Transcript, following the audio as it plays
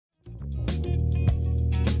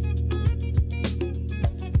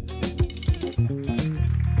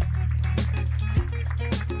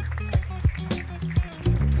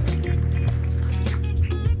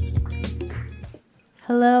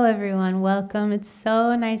Hello, everyone. Welcome. It's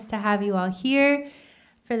so nice to have you all here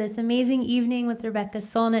for this amazing evening with Rebecca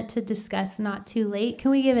Solnit to discuss Not Too Late.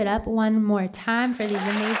 Can we give it up one more time for these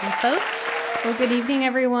amazing folks? Well, good evening,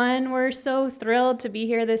 everyone. We're so thrilled to be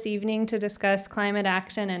here this evening to discuss climate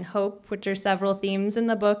action and hope, which are several themes in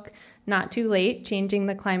the book, Not Too Late, Changing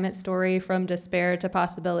the Climate Story from Despair to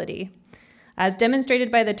Possibility. As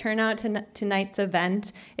demonstrated by the turnout to tonight's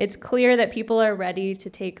event, it's clear that people are ready to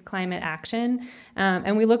take climate action,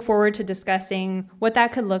 and we look forward to discussing what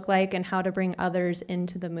that could look like and how to bring others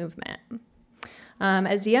into the movement.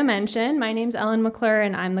 As Zia mentioned, my name's Ellen McClure,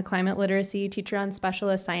 and I'm the climate literacy teacher on special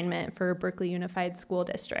assignment for Berkeley Unified School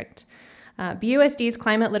District. BUSD's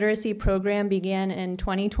climate literacy program began in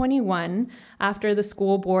 2021 after the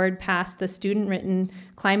school board passed the student-written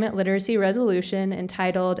climate literacy resolution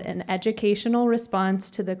entitled An Educational Response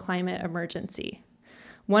to the Climate Emergency.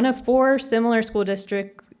 One of 4 similar school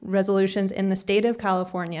district resolutions in the state of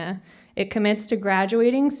California, it commits to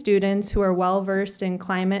graduating students who are well-versed in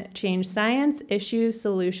climate change science, issues,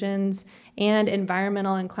 solutions, and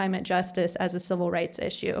environmental and climate justice as a civil rights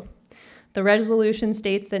issue. The resolution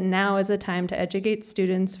states that now is the time to educate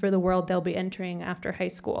students for the world they'll be entering after high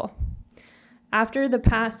school. Over the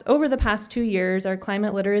past 2 years, our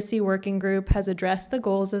climate literacy working group has addressed the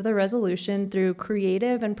goals of the resolution through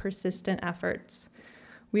creative and persistent efforts.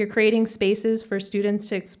 We are creating spaces for students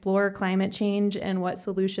to explore climate change and what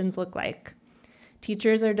solutions look like.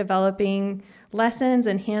 Teachers are developing lessons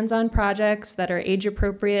and hands-on projects that are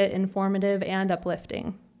age-appropriate, informative, and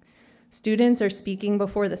uplifting. Students are speaking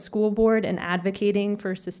before the school board and advocating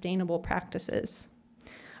for sustainable practices.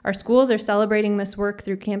 Our schools are celebrating this work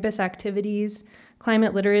through campus activities,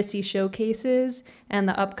 climate literacy showcases, and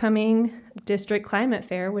the upcoming district climate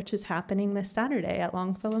fair, which is happening this Saturday at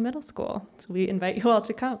Longfellow Middle School. So we invite you all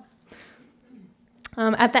to come.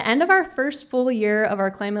 At the end of our first full year of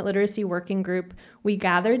our climate literacy working group, we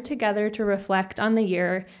gathered together to reflect on the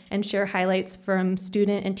year and share highlights from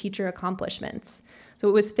student and teacher accomplishments. So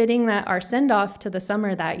it was fitting that our send-off to the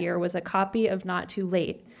summer that year was a copy of Not Too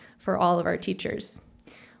Late for all of our teachers.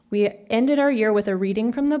 We ended our year with a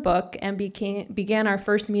reading from the book and began our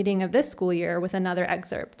first meeting of this school year with another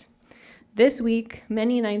excerpt. This week,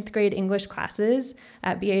 many 9th grade English classes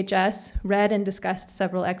at BHS read and discussed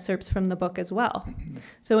several excerpts from the book as well.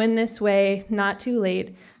 So in this way, Not Too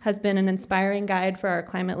Late has been an inspiring guide for our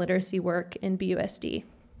climate literacy work in BUSD.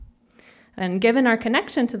 And given our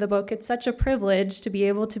connection to the book, it's such a privilege to be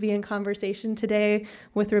able to be in conversation today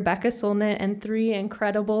with Rebecca Solnit and 3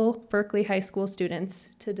 incredible Berkeley High School students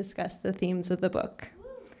to discuss the themes of the book.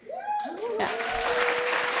 Yeah.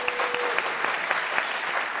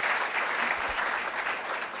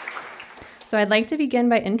 So I'd like to begin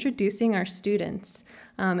by introducing our students.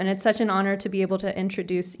 And it's such an honor to be able to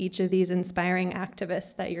introduce each of these inspiring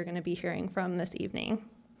activists that you're going to be hearing from this evening.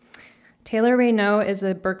 Taylor Raynaud is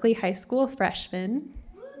a Berkeley High School freshman.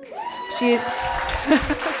 She's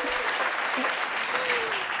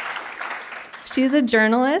a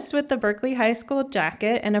journalist with the Berkeley High School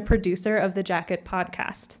Jacket and a producer of the Jacket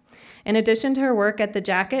podcast. In addition to her work at the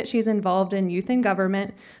Jacket, she's involved in youth and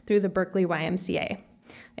government through the Berkeley YMCA.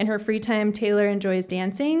 In her free time, Taylor enjoys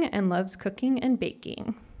dancing and loves cooking and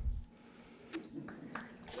baking.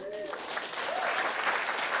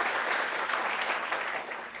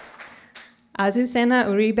 Azucena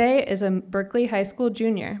Uribe is a Berkeley High School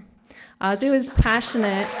junior. Azu is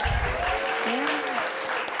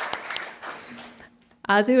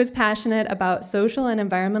passionate about social and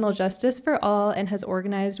environmental justice for all and has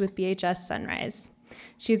organized with BHS Sunrise.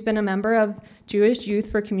 She's been a member of Jewish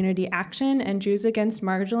Youth for Community Action and Jews Against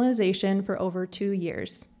Marginalization for over 2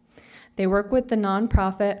 years. They work with the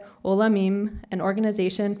nonprofit Olamim, an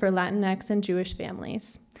organization for Latinx and Jewish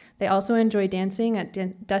families. They also enjoy dancing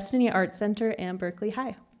at Destiny Arts Center and Berkeley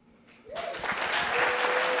High.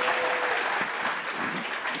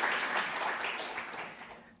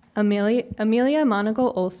 Amelia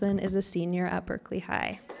Monagle Olson is a senior at Berkeley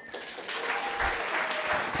High.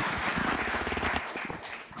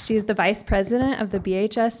 She's the vice president of the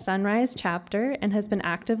BHS Sunrise chapter and has been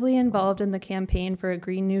actively involved in the campaign for a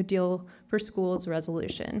Green New Deal for Schools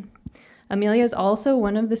resolution. Amelia is also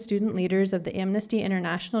one of the student leaders of the Amnesty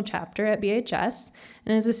International chapter at BHS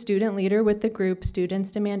and is a student leader with the group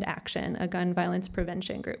Students Demand Action, a gun violence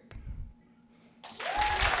prevention group.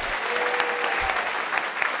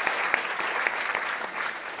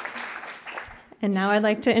 And now I'd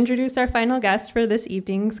like to introduce our final guest for this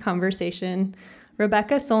evening's conversation.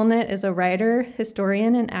 Rebecca Solnit is a writer,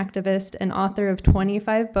 historian, and activist, and author of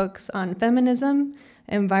 25 books on feminism,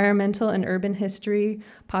 environmental and urban history,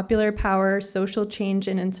 popular power, social change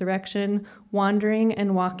and insurrection, wandering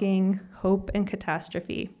and walking, hope and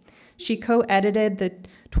catastrophe. She co-edited the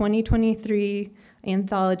 2023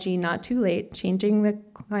 anthology Not Too Late, Changing the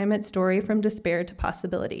Climate Story from Despair to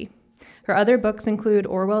Possibility. Her other books include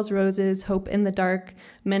Orwell's Roses, Hope in the Dark,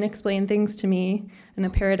 Men Explain Things to Me, and A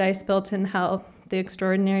Paradise Built in Hell, The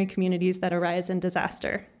Extraordinary Communities That Arise in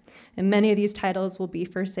Disaster. And many of these titles will be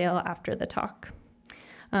for sale after the talk.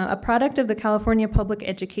 A product of the California public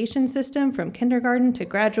education system from kindergarten to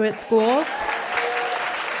graduate school.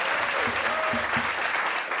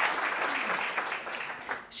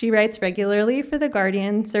 She writes regularly for The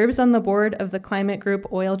Guardian, serves on the board of the climate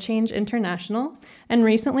group Oil Change International, and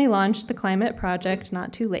recently launched the Climate Project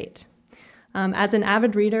Not Too Late. As an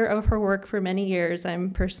avid reader of her work for many years, I'm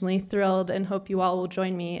personally thrilled and hope you all will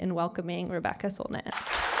join me in welcoming Rebecca Solnit.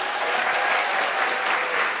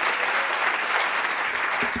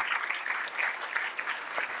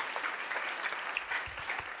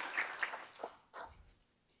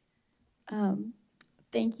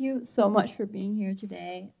 Thank you so much for being here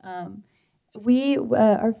today.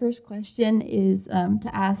 Our first question is to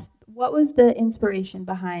ask, what was the inspiration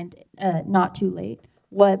behind Not Too Late?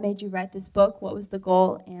 What made you write this book? What was the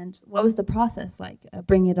goal? And what was the process like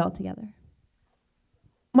bringing it all together?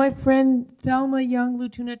 My friend Thelma Young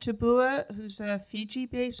Lutuna Tabua, who's a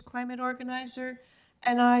Fiji-based climate organizer,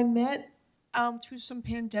 and I met through some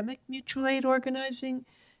pandemic mutual aid organizing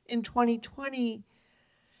in 2020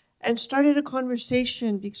 and started a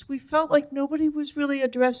conversation because we felt like nobody was really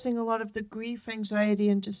addressing a lot of the grief, anxiety,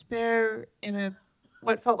 and despair in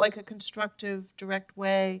what felt like a constructive, direct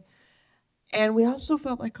way. And we also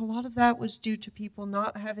felt like a lot of that was due to people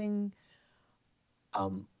not having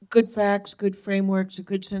good facts, good frameworks, a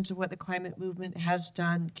good sense of what the climate movement has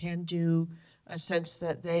done, can do, a sense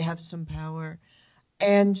that they have some power.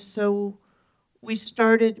 And so we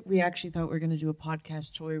actually thought we were going to do a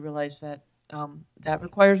podcast till we realized that that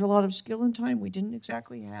requires a lot of skill and time we didn't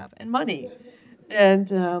exactly have, and money.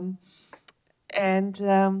 So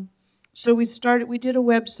we did a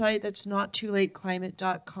website that's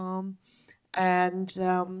nottoolateclimate.com,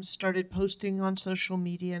 and started posting on social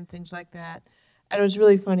media and things like that. And it was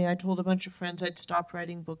really funny. I told a bunch of friends I'd stop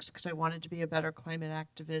writing books because I wanted to be a better climate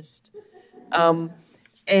activist. And,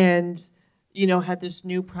 had this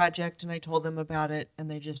new project, and I told them about it,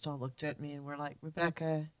 and they just all looked at me and were like,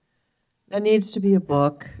 Rebecca, that needs to be a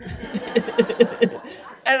book.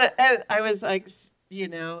 and I was like,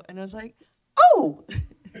 and I was like, oh!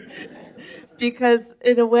 Because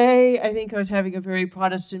in a way, I think I was having a very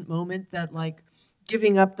Protestant moment that, like,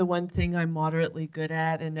 giving up the one thing I'm moderately good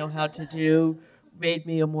at and know how to do made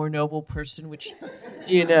me a more noble person, which,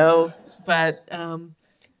 but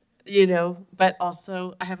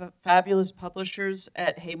also I have fabulous publishers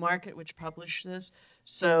at Haymarket, which publish this.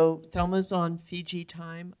 So Thelma's on Fiji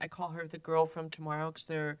time. I call her the girl from tomorrow because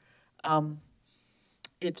I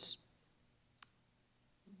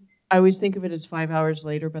always think of it as 5 hours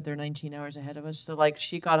later, but they're 19 hours ahead of us. So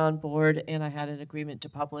she got on board, and I had an agreement to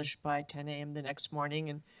publish by 10 a.m. the next morning,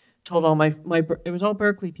 and told all it was all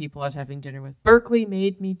Berkeley people I was having dinner with. Berkeley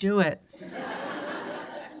made me do it.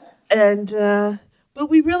 But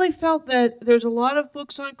we really felt that there's a lot of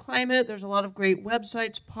books on climate. There's a lot of great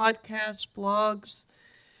websites, podcasts, blogs,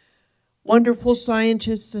 wonderful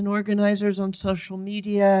scientists and organizers on social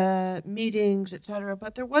media, meetings, etc.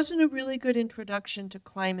 But there wasn't a really good introduction to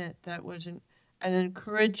climate that was an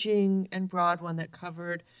encouraging and broad one that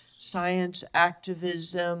covered science,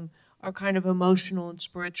 activism, our kind of emotional and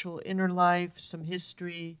spiritual inner life, some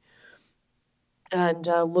history, and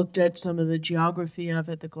looked at some of the geography of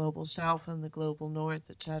it, the global south and the global north,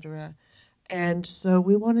 etc. And so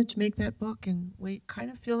we wanted to make that book, and we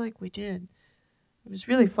kind of feel like we did. It was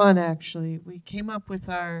really fun, actually. We came up with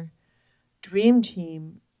our dream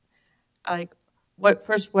team, like,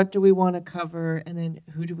 what do we want to cover, and then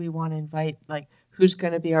who do we want to invite, like, who's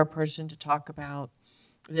going to be our person to talk about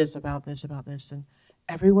this, and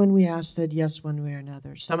everyone we asked said yes one way or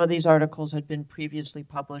another. Some of these articles had been previously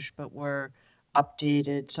published but were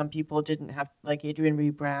updated. Some people didn't have, like Adrienne Ree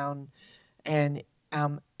Brown and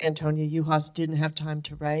Antonia Juhas didn't have time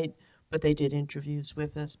to write, but they did interviews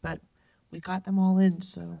with us. But we got them all in,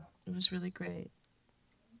 so it was really great.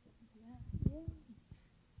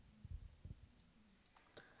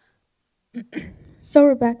 So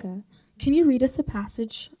Rebecca, can you read us a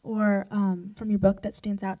passage or from your book that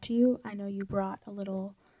stands out to you? I know you brought a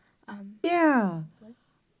little. Yeah.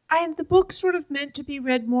 The book's sort of meant to be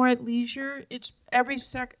read more at leisure. It's every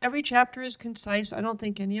chapter is concise. I don't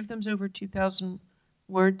think any of them's over 2,000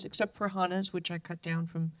 words, except for Hannah's, which I cut down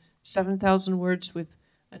from 7,000 words with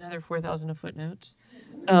another 4,000 of footnotes.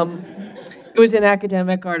 It was an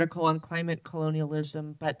academic article on climate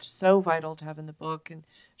colonialism, but so vital to have in the book, and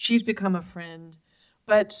she's become a friend.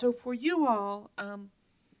 But so for you all,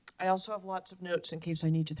 I also have lots of notes in case I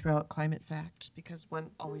need to throw out climate facts, because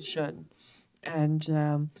one always should.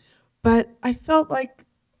 And but I felt like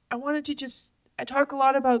I wanted to I talk a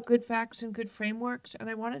lot about good facts and good frameworks, and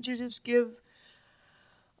I wanted to just give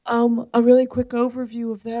a really quick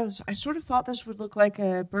overview of those. I sort of thought this would look like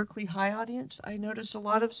a Berkeley High audience. I noticed a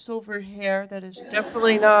lot of silver hair. That is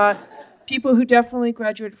definitely not people who definitely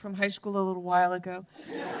graduated from high school a little while ago.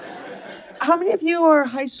 How many of you are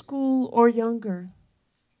high school or younger?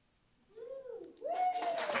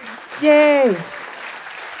 Yay!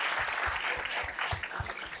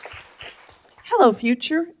 Hello,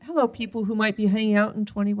 future. Hello, people who might be hanging out in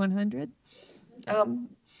 2100.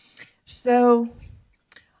 So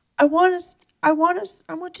I want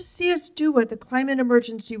to see us do what the climate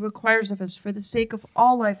emergency requires of us for the sake of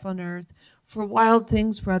all life on Earth, for wild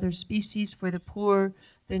things, for other species, for the poor,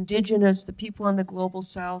 the indigenous, the people in the global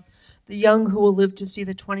South, the young who will live to see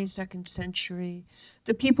the 22nd century,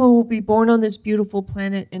 the people who will be born on this beautiful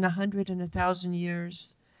planet in 100 and 1,000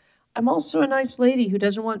 years. I'm also a nice lady who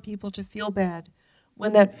doesn't want people to feel bad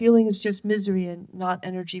when that feeling is just misery and not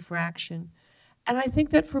energy for action. And I think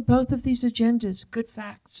that for both of these agendas, good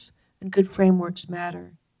facts and good frameworks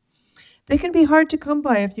matter. They can be hard to come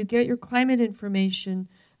by if you get your climate information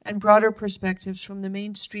and broader perspectives from the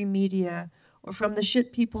mainstream media or from the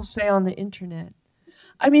shit people say on the internet.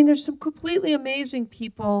 I mean, there's some completely amazing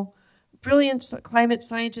people, brilliant climate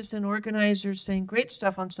scientists and organizers saying great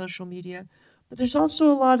stuff on social media, but there's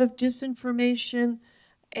also a lot of disinformation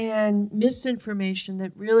and misinformation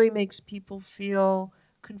that really makes people feel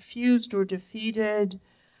confused or defeated,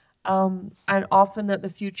 and often that the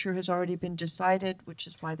future has already been decided, which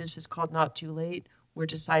is why this is called Not Too Late. We're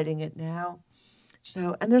deciding it now.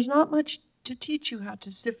 So, and there's not much to teach you how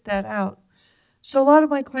to sift that out. So a lot of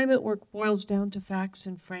my climate work boils down to facts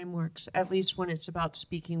and frameworks, at least when it's about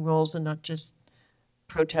speaking roles and not just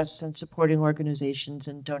protests and supporting organizations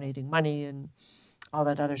and donating money and all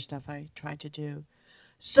that other stuff I try to do.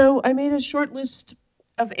 So I made a short list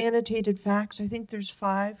of annotated facts. I think there's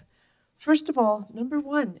 5. First of all, number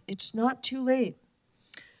 1, it's not too late.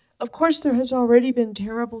 Of course, there has already been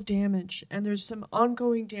terrible damage, and there's some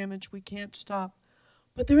ongoing damage we can't stop.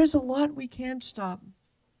 But there is a lot we can stop.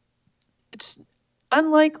 It's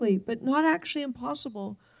unlikely, but not actually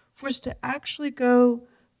impossible, for us to actually go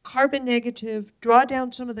carbon negative, draw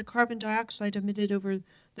down some of the carbon dioxide emitted over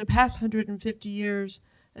the past 150 years,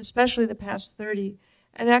 especially the past 30,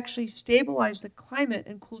 and actually stabilize the climate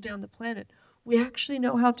and cool down the planet. We actually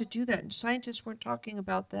know how to do that, and scientists weren't talking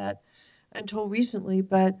about that until recently,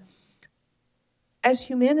 but as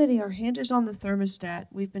humanity, our hand is on the thermostat.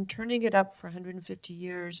 We've been turning it up for 150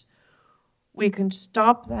 years. We can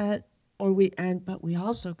stop that, but we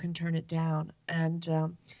also can turn it down. And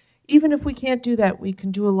even if we can't do that, we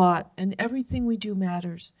can do a lot. And everything we do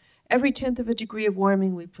matters. Every 1/10 of a degree of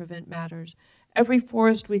warming we prevent matters. Every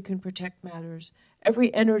forest we can protect matters.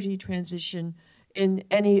 Every energy transition in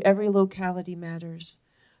every locality matters.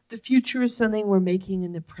 The future is something we're making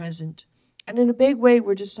in the present. And in a big way,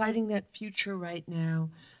 we're deciding that future right now.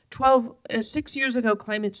 6 years ago,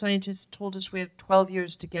 climate scientists told us we had 12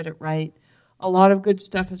 years to get it right. A lot of good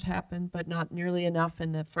stuff has happened, but not nearly enough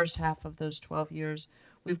in the first half of those 12 years.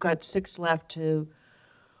 We've got 6 left to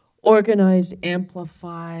organize,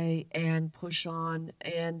 amplify, and push on.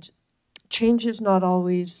 And change is not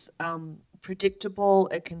always predictable.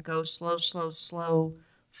 It can go slow, slow, slow,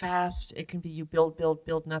 fast. It can be you build, build,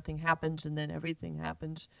 build, nothing happens, and then everything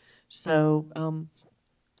happens. So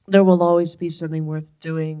there will always be something worth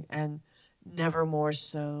doing, and never more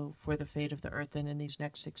so for the fate of the Earth than in these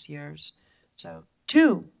next 6 years. So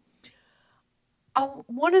 2,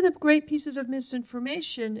 one of the great pieces of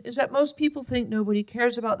misinformation is that most people think nobody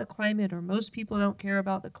cares about the climate, or most people don't care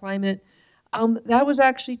about the climate. That was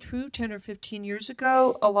actually true 10 or 15 years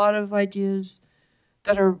ago. A lot of ideas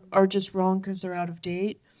that are just wrong because they're out of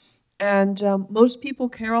date. And most people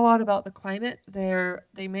care a lot about the climate.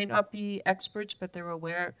 They may not be experts, but they're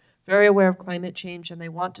very aware of climate change, and they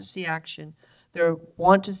want to see action. They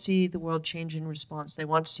want to see the world change in response. They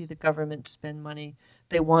want to see the government spend money.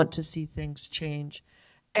 They want to see things change.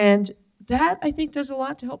 And that, I think, does a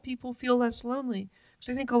lot to help people feel less lonely. Because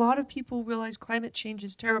I think a lot of people realize climate change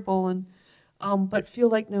is terrible, and but feel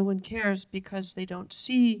like no one cares because they don't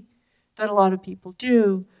see that a lot of people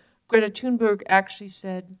do. Greta Thunberg actually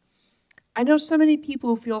said, I know so many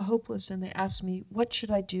people who feel hopeless, and they ask me, what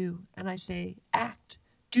should I do? And I say, act,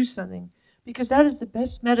 do something. because that is the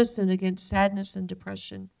best medicine against sadness and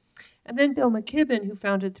depression. And then Bill McKibben, who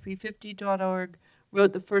founded 350.org,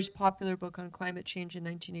 wrote the first popular book on climate change in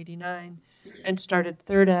 1989 and started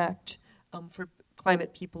Third Act for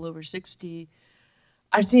climate people over 60.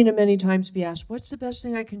 I've seen him many times be asked, what's the best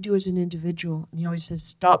thing I can do as an individual? And he always says,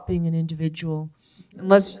 stop being an individual.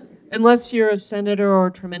 Unless you're a senator or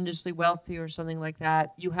tremendously wealthy or something like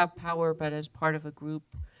that, you have power, but as part of a group,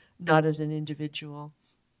 not as an individual.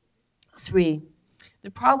 3,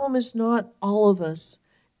 the problem is not all of us.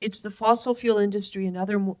 It's the fossil fuel industry and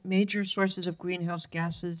other major sources of greenhouse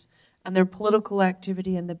gases and their political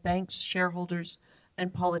activity and the banks, shareholders,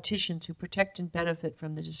 and politicians who protect and benefit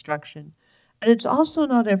from the destruction. And it's also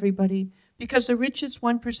not everybody, because the richest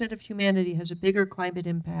 1% of humanity has a bigger climate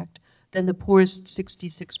impact than the poorest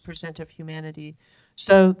 66% of humanity.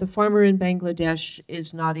 So the farmer in Bangladesh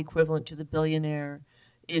is not equivalent to the billionaire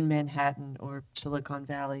in Manhattan or Silicon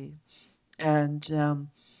Valley. And,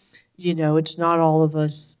 it's not all of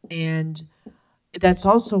us. And that's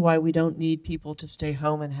also why we don't need people to stay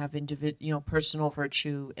home and have personal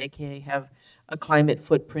virtue, aka have a climate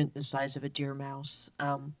footprint the size of a deer mouse.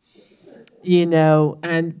 But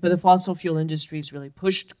the fossil fuel industry's really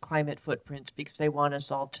pushed climate footprints because they want us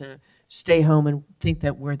all to stay home and think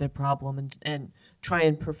that we're the problem and try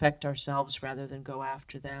and perfect ourselves rather than go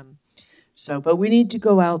after them. But we need to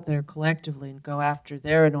go out there collectively and go after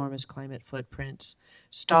their enormous climate footprints,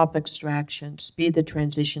 stop extraction, speed the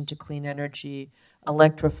transition to clean energy,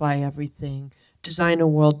 electrify everything, design a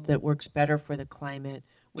world that works better for the climate,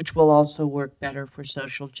 which will also work better for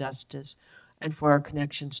social justice and for our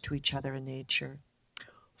connections to each other and nature.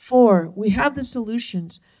 4, we have the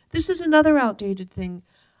solutions. This is another outdated thing.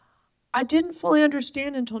 I didn't fully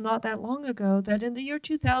understand until not that long ago that in the year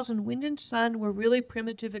 2000, wind and sun were really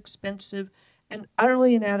primitive, expensive, and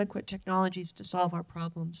utterly inadequate technologies to solve our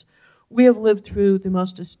problems. We have lived through the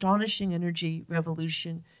most astonishing energy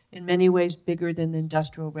revolution, in many ways bigger than the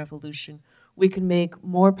Industrial Revolution. We can make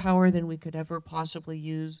more power than we could ever possibly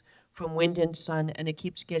use from wind and sun, and it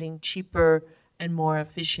keeps getting cheaper and more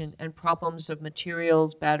efficient, and problems of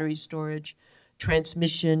materials, battery storage,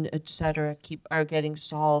 transmission, etc., are getting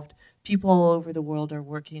solved. People all over the world are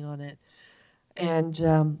working on it.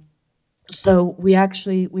 And so we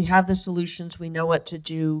have the solutions, we know what to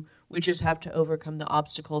do, we just have to overcome the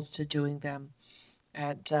obstacles to doing them.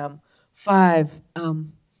 At 5,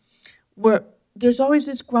 there's always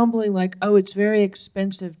this grumbling like, oh, it's very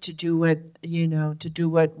expensive to do what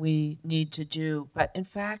we need to do. But in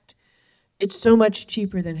fact, it's so much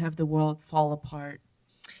cheaper than have the world fall apart.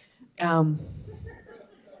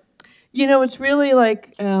 It's really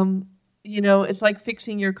like, it's like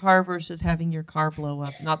fixing your car versus having your car blow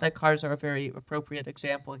up. Not that cars are a very appropriate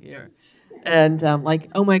example here. And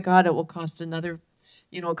oh my God, it will cost it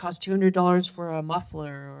cost $200 for a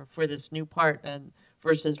muffler or for this new part, and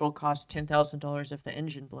versus it will cost $10,000 if the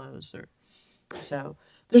engine blows. So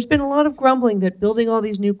there's been a lot of grumbling that building all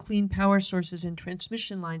these new clean power sources and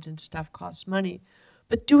transmission lines and stuff costs money.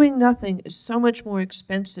 But doing nothing is so much more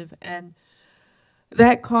expensive, and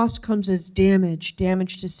that cost comes as damage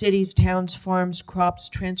to cities, towns, farms, crops,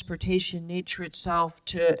 transportation, nature itself,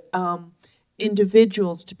 to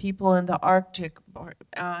individuals, to people in the Arctic,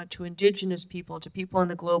 to indigenous people, to people in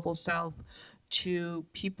the global south, to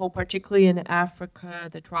people particularly in Africa,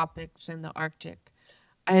 the tropics, and the Arctic.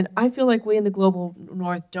 And I feel like we in the global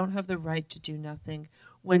north don't have the right to do nothing.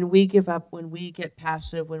 When we give up, when we get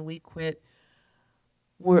passive, when we quit,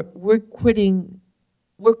 we're quitting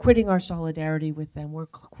our solidarity with them. We're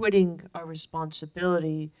quitting our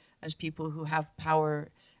responsibility as people who have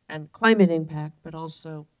power and climate impact, but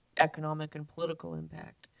also economic and political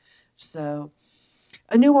impact. So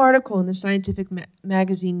a new article in the scientific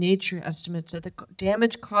magazine Nature estimates that the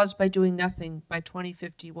damage caused by doing nothing by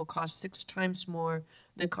 2050 will cost 6 times more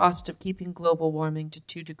the cost of keeping global warming to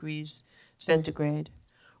 2 degrees centigrade.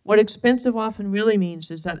 What expensive often really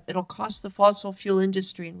means is that it'll cost the fossil fuel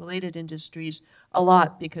industry and related industries a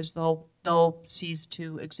lot, because they'll cease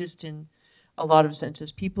to exist in a lot of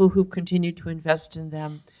senses. People who continue to invest in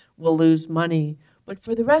them will lose money. But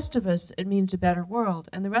for the rest of us, it means a better world.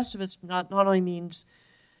 And the rest of us not only means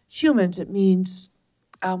humans, it means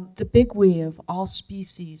the big we of all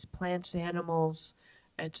species, plants, animals,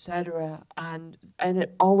 etc. And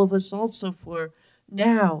all of us also for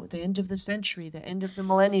now, the end of the century, the end of the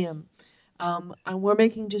millennium. And we're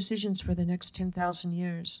making decisions for the next 10,000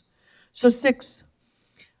 years. So 6,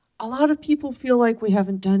 a lot of people feel like we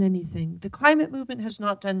haven't done anything. The climate movement has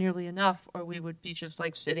not done nearly enough, or we would be just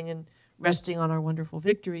like sitting and resting on our wonderful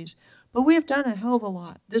victories. But we have done a hell of a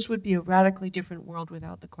lot. This would be a radically different world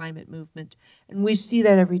without the climate movement. And we see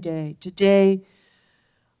that every day. Today,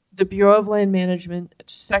 the Bureau of Land Management,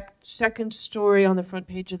 second story on the front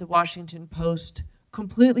page of the Washington Post,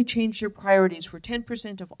 completely changed their priorities for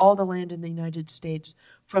 10% of all the land in the United States.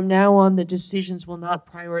 From now on, the decisions will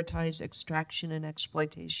not prioritize extraction and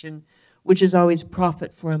exploitation, which is always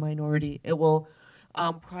profit for a minority. It will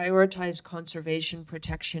prioritize conservation,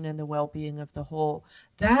 protection, and the well-being of the whole.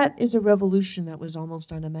 That is a revolution that was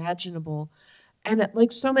almost unimaginable. And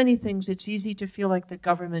like so many things, it's easy to feel like the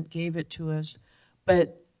government gave it to us,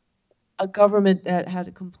 but a government that had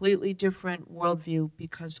a completely different worldview,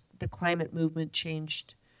 because the climate movement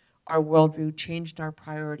changed our worldview, changed our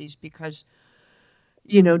priorities, because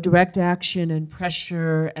direct action and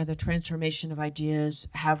pressure and the transformation of ideas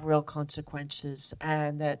have real consequences,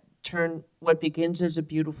 and that turn what begins as a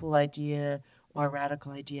beautiful idea or a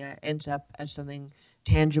radical idea ends up as something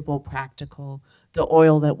tangible, practical. The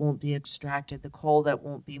oil that won't be extracted, the coal that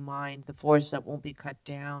won't be mined, the forests that won't be cut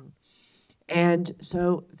down. And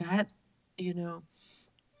so that,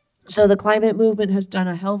 so the climate movement has done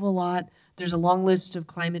a hell of a lot. There's a long list of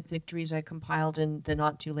climate victories I compiled in the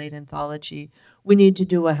Not Too Late anthology. We need to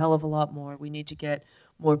do a hell of a lot more. We need to get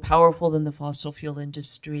more powerful than the fossil fuel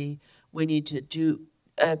industry. We need to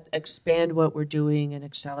expand what we're doing and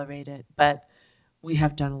accelerate it. But we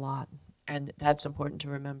have done a lot, and that's important to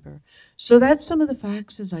remember. So that's some of the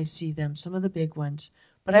facts as I see them, some of the big ones.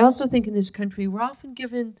 But I also think in this country, we're often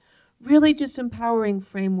given really disempowering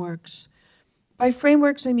frameworks. By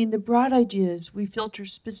frameworks, I mean the broad ideas we filter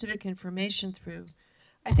specific information through.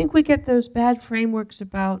 I think we get those bad frameworks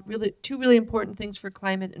about two really important things for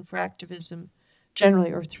climate and for activism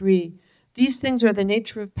generally, or three. These things are the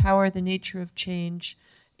nature of power, the nature of change,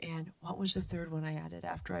 and what was the third one I added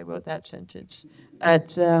after I wrote that sentence?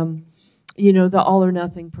 The all or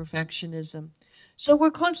nothing perfectionism. So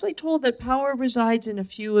we're constantly told that power resides in a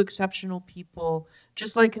few exceptional people.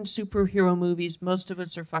 Just like in superhero movies, most of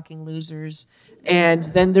us are fucking losers. And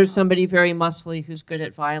then there's somebody very muscly who's good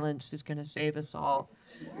at violence who's going to save us all.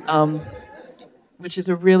 Which is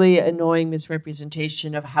a really annoying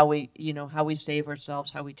misrepresentation of how we save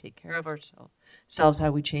ourselves, how we take care of ourselves,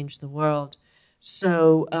 how we change the world.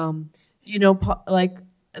 So, like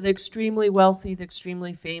the extremely wealthy, the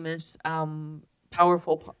extremely famous,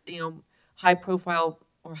 powerful, high-profile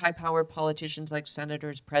or high-powered politicians like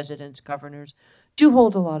senators, presidents, governors, do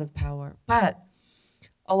hold a lot of power. But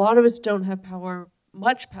a lot of us don't have power,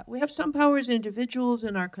 much power. We have some power as individuals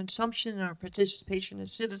in our consumption, in our participation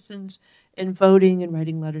as citizens, in voting and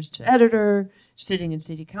writing letters to editor, sitting in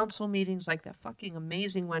city council meetings like that fucking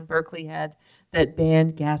amazing one Berkeley had that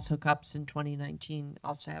banned gas hookups in 2019.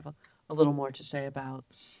 I'll have a little more to say about.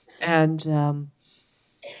 And,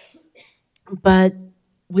 but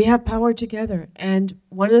we have power together. And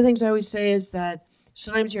one of the things I always say is that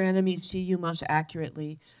sometimes your enemies see you most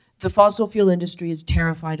accurately. The fossil fuel industry is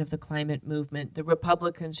terrified of the climate movement. The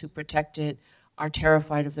Republicans who protect it are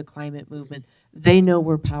terrified of the climate movement. They know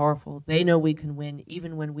we're powerful. They know we can win,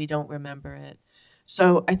 even when we don't remember it.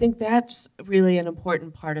 So I think that's really an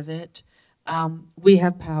important part of it. We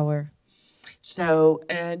have power. So,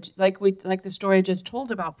 and like the story I just told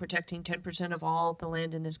about protecting 10% of all the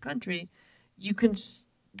land in this country,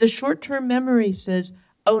 the short-term memory says,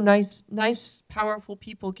 oh, nice, powerful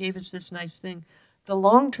people gave us this nice thing. The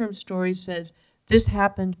long-term story says, this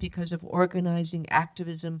happened because of organizing,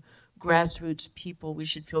 activism, grassroots people we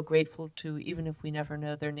should feel grateful to, even if we never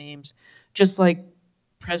know their names. Just like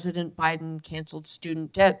President Biden canceled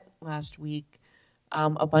student debt last week,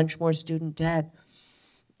 a bunch more student debt.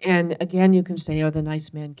 And again, you can say, oh, the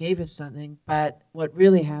nice man gave us something. But what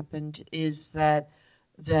really happened is that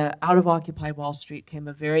out of Occupy Wall Street came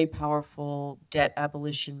a very powerful debt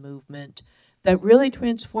abolition movement that really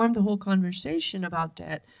transformed the whole conversation about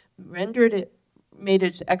debt, made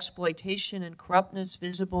its exploitation and corruptness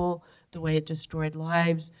visible, the way it destroyed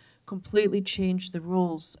lives, completely changed the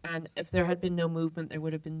rules. And if there had been no movement, there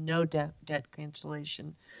would have been no debt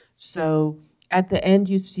cancellation. So at the end,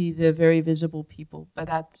 you see the very visible people,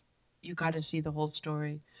 but you got to see the whole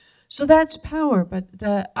story. So that's power, but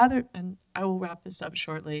the other, and I will wrap this up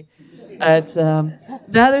shortly, the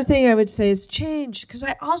other thing I would say is change, because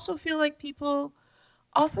I also feel like people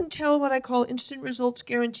often tell what I call instant results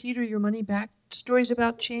guaranteed or your money back stories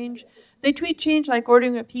about change. They treat change like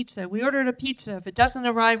ordering a pizza. We ordered a pizza. If it doesn't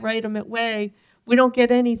arrive right away, we don't get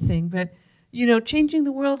anything. But, changing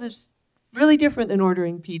the world is really different than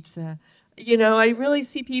ordering pizza. I really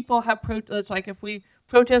see people have it's like if we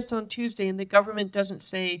protest on Tuesday and the government doesn't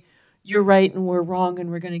say, you're right and we're wrong and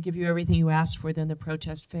we're going to give you everything you asked for, then the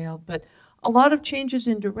protest failed. But A lot of change is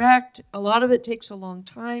indirect. A lot of it takes a long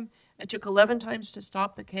time. It took 11 times to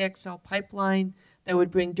stop the KXL pipeline that would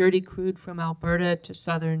bring dirty crude from Alberta to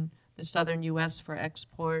the southern U.S. for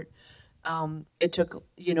export. It took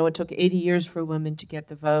 80 years for women to get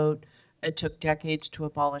the vote. It took decades to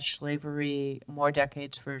abolish slavery, more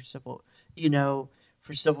decades for civil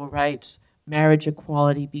rights. Marriage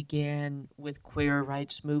equality began with queer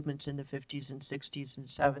rights movements in the 50s and 60s and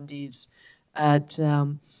 70s.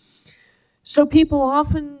 So people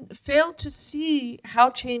often fail to see how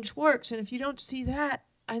change works. And if you don't see that,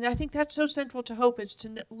 and I think that's so central to hope, is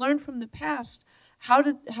to learn from the past. How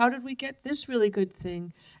did we get this really good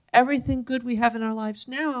thing? Everything good we have in our lives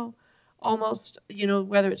now, almost,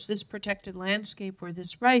 whether it's this protected landscape or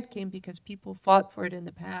this right, came because people fought for it in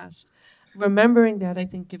the past. Remembering that, I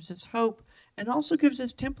think, gives us hope and also gives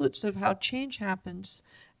us templates of how change happens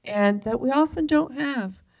and that we often don't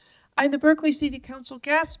have. In the Berkeley City Council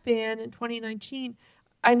gas ban in 2019,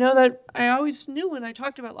 I know that I always knew when I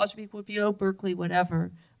talked about, lots of people would be, oh, Berkeley,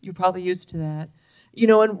 whatever. You're probably used to that.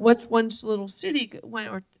 And what's one little city?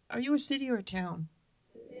 Or are you a city or a town?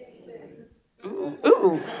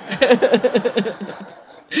 Ooh.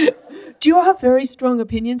 Do you all have very strong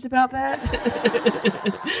opinions about that?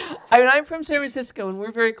 I'm from San Francisco, and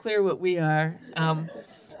we're very clear what we are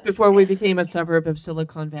before we became a suburb of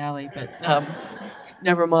Silicon Valley, but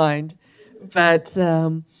never mind. But,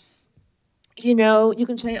 you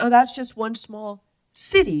can say, oh, that's just one small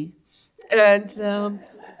city. But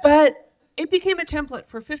it became a template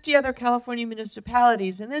for 50 other California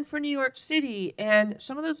municipalities, and then for New York City. And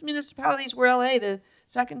some of those municipalities were LA, the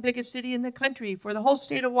second biggest city in the country, for the whole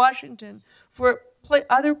state of Washington, for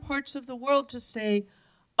other parts of the world to say,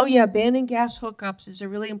 oh yeah, banning gas hookups is a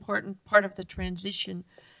really important part of the transition.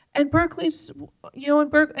 And Berkeley's,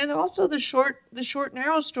 and also the short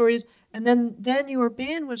narrow stories, and then your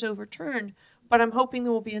ban was overturned. But I'm hoping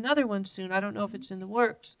there will be another one soon. I don't know if it's in the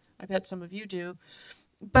works. I bet some of you do.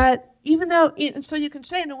 But even though, and so you can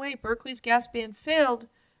say in a way, Berkeley's gas ban failed,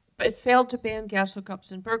 but it failed to ban gas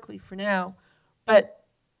hookups in Berkeley for now. But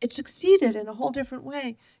it succeeded in a whole different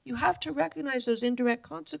way. You have to recognize those indirect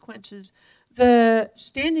consequences. The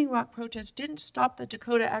Standing Rock protest didn't stop the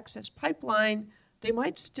Dakota Access Pipeline. They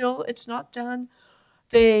might still, it's not done.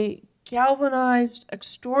 They galvanized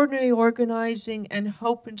extraordinary organizing and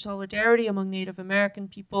hope and solidarity among Native American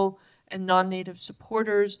people and non-Native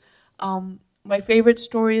supporters. My favorite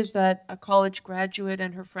story is that a college graduate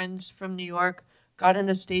and her friends from New York got in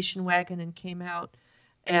a station wagon and came out.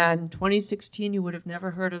 And 2016, you would have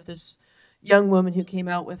never heard of this young woman who came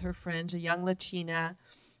out with her friends, a young Latina,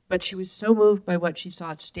 but she was so moved by what she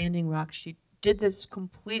saw at Standing Rock. She did this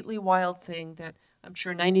completely wild thing that I'm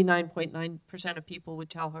sure 99.9% of people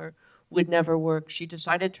would tell her would never work. She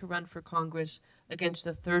decided to run for Congress against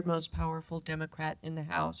the third most powerful Democrat in the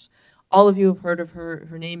House. All of you have heard of her.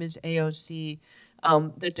 Her name is AOC.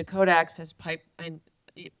 The Dakota Access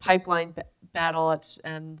Pipeline battle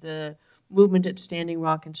and the movement at Standing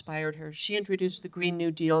Rock inspired her. She introduced the Green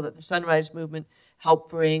New Deal that the Sunrise Movement helped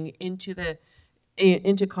bring into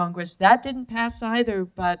Congress. That didn't pass either,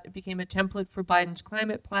 but it became a template for Biden's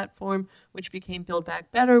climate platform, which became Build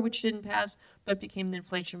Back Better, which didn't pass, but became the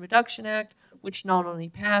Inflation Reduction Act, which not only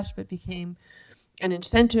passed, but became an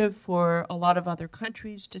incentive for a lot of other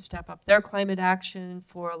countries to step up their climate action.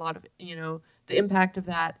 For a lot of, the impact of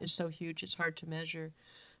that is so huge, it's hard to measure.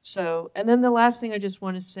 So, and then the last thing I just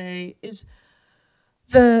want to say is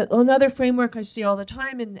another framework I see all the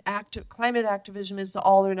time in climate activism is the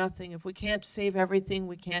all or nothing. If we can't save everything,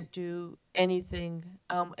 we can't do anything.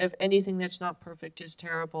 If anything that's not perfect is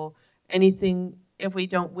terrible. If we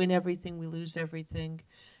don't win everything, we lose everything.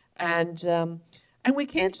 And we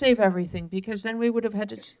can't save everything because then we would have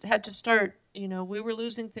had to start. We were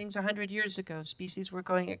losing things 100 years ago. Species were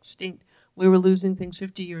going extinct. We were losing things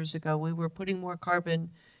 50 years ago. We were putting more carbon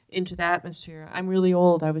into the atmosphere. I'm really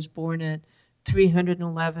old. I was born at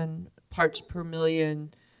 311 parts per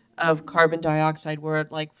million of carbon dioxide. We're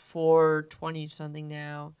at like 420 something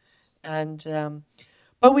now. And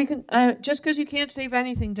but we can just because you can't save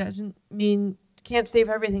anything doesn't mean can't save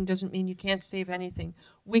everything doesn't mean you can't save anything.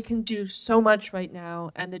 We can do so much right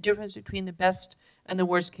now, and the difference between the best and the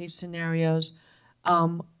worst case scenarios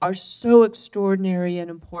are so extraordinary and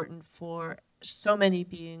important for so many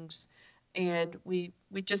beings, and we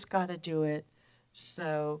just got to do it.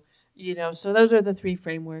 So, so those are the three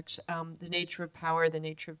frameworks: the nature of power, the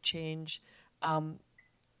nature of change,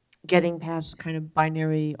 getting past kind of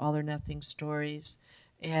binary all or nothing stories,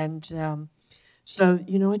 and so,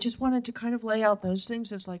 I just wanted to kind of lay out those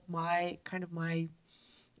things as like my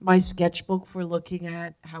sketchbook for looking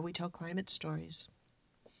at how we tell climate stories.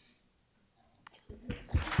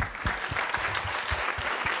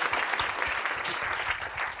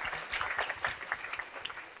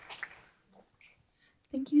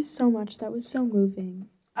 Thank you so much. That was so moving.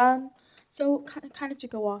 So kind of to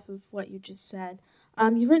go off of what you just said,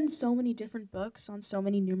 you've written so many different books on so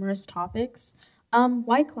many numerous topics.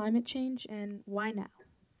 Why climate change and why now?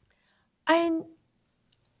 And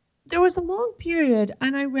there was a long period,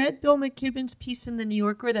 and I read Bill McKibben's piece in the New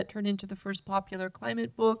Yorker that turned into the first popular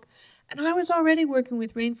climate book, and I was already working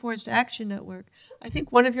with Rainforest Action Network. I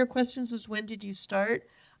think one of your questions was, when did you start?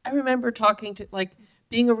 I remember talking to,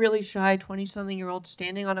 being a really shy 20-something-year-old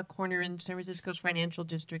standing on a corner in San Francisco's financial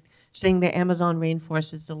district saying the Amazon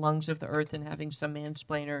rainforest is the lungs of the earth and having some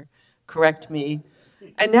mansplainer correct me.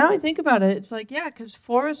 And now I think about it, it's like, yeah, because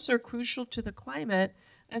forests are crucial to the climate,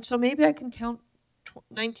 and so maybe I can count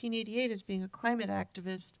 1988 as being a climate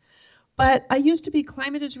activist. But I used to be,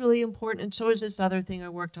 climate is really important, and so is this other thing I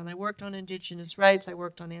worked on. I worked on indigenous rights, I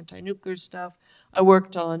worked on anti-nuclear stuff, I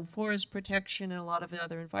worked on forest protection and a lot of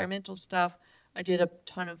other environmental stuff. I did a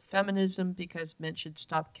ton of feminism because men should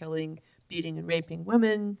stop killing, beating, and raping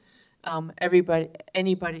women. Everybody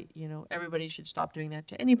should stop doing that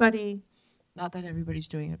to anybody. Not that everybody's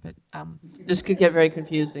doing it, but this could get very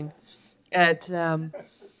confusing. And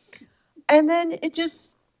then it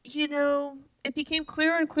just, it became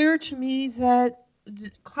clearer and clearer to me that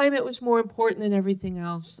the climate was more important than everything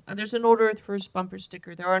else. There's an Old Earth First bumper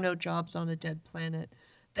sticker. There are no jobs on a dead planet.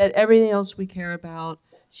 That everything else we care about,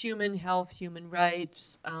 human health, human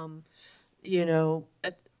rights, that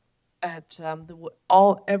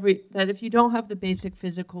if you don't have the basic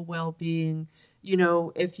physical well-being,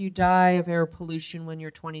 if you die of air pollution when you're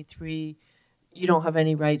 23, you don't have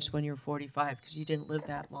any rights when you're 45 because you didn't live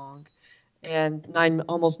that long. And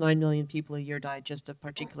almost 9 million people a year die just of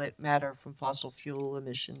particulate matter from fossil fuel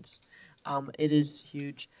emissions. It is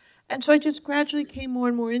huge. And so I just gradually came more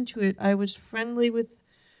and more into it. I was friendly with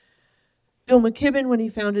Bill McKibben when he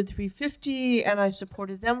founded 350, and I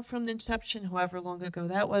supported them from the inception, however long ago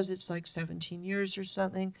that was. It's like 17 years or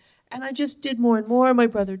something. And I just did more and more. My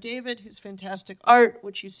brother David, whose fantastic art,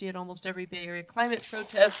 which you see at almost every Bay Area climate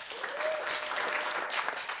protest,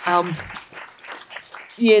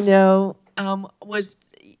 was,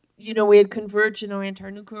 we had converged in our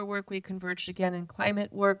anti-nuclear work. We converged again in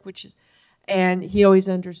climate work, and he always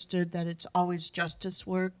understood that it's always justice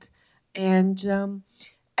work. And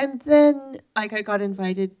then, I got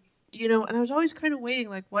invited, and I was always kind of waiting,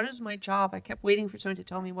 what is my job? I kept waiting for someone to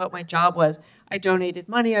tell me what my job was. I donated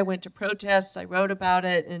money, I went to protests, I wrote about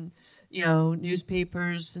it in,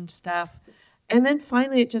 newspapers and stuff. And then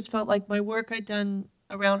finally, it just felt like my work I'd done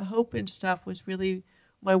around hope and stuff was really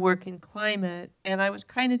my work in climate. And I was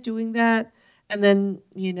kind of doing that. And then,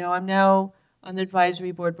 I'm now on the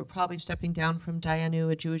advisory board, but probably stepping down from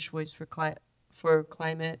Dayanu, a Jewish Voice for Climate,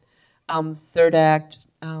 Third Act,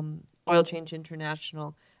 Oil Change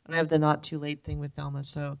International, and I have the Not Too Late thing with Thelma.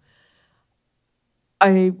 So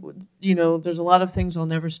there's a lot of things I'll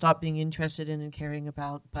never stop being interested in and caring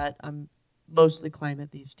about, but I'm mostly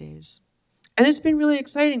climate these days. And it's been really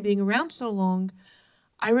exciting being around so long.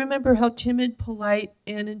 I remember how timid, polite,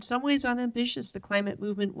 and in some ways unambitious the climate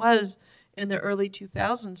movement was in the early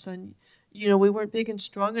 2000s. And, we weren't big and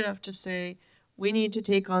strong enough to say, we need to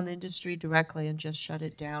take on the industry directly and just shut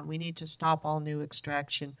it down. We need to stop all new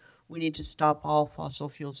extraction. We need to stop all fossil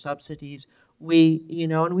fuel subsidies. And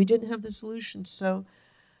we didn't have the solution. So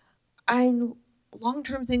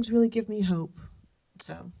long-term things really give me hope.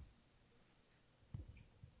 So.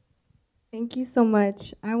 Thank you so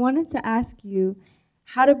much. I wanted to ask you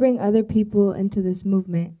how to bring other people into this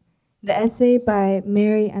movement. The essay by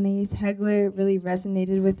Mary Anais Hegler really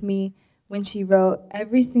resonated with me when she wrote,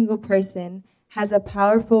 "Every single person has a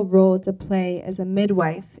powerful role to play as a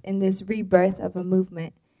midwife in this rebirth of a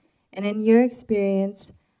movement." And in your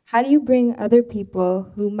experience, how do you bring other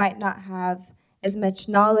people who might not have as much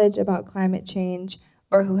knowledge about climate change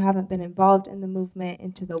or who haven't been involved in the movement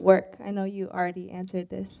into the work? I know you already answered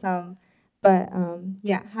this some, but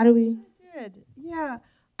how do we? I did, yeah.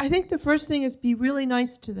 I think the first thing is be really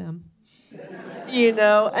nice to them.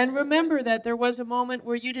 And remember that there was a moment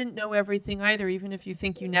where you didn't know everything either, even if you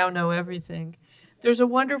think you now know everything. There's a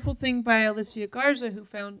wonderful thing by Alicia Garza, who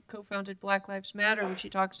co-founded Black Lives Matter, where she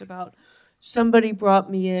talks about somebody brought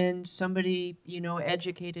me in, somebody,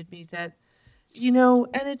 educated me that,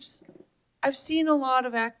 and I've seen a lot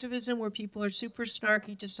of activism where people are super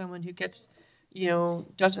snarky to someone who gets,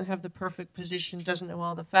 doesn't have the perfect position, doesn't know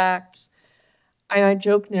all the facts. And I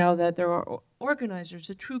joke now that there are organizers.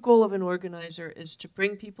 The true goal of an organizer is to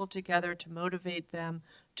bring people together, to motivate them,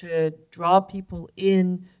 to draw people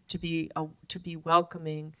in, to be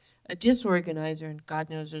welcoming, A disorganizer, and God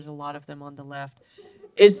knows there's a lot of them on the left,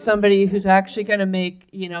 is somebody who's actually going to make,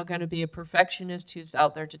 going to be a perfectionist who's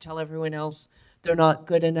out there to tell everyone else they're not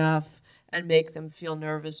good enough and make them feel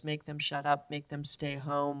nervous, make them shut up, make them stay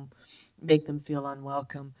home, make them feel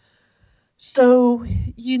unwelcome. So,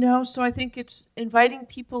 so I think it's inviting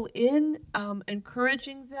people in,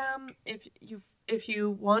 encouraging them. If you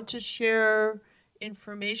want to share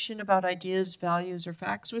information about ideas, values, or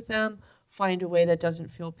facts with them, find a way that doesn't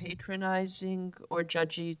feel patronizing or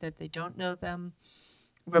judgy that they don't know them.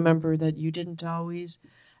 Remember that you didn't always.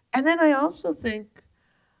 And then I also think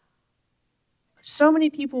so many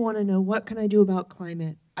people want to know, what can I do about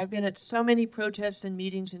climate? I've been at so many protests and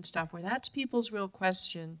meetings and stuff where that's people's real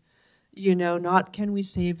question. Not can we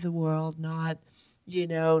save the world, not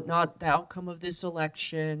the outcome of this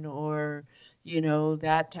election or,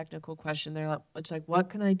 that technical question. It's like, what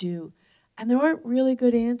can I do? And there aren't really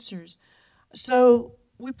good answers. So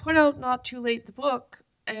we put out Not Too Late, the book,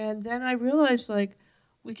 and then I realized,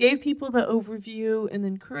 we gave people the overview and the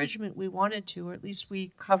encouragement we wanted to, or at least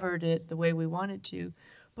we covered it the way we wanted to,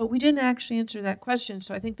 but we didn't actually answer that question.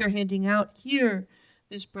 So I think they're handing out here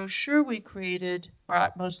this brochure we created,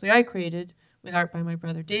 or mostly I created, with art by my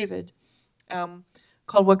brother David,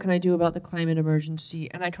 called What Can I Do About the Climate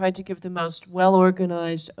Emergency? And I tried to give the most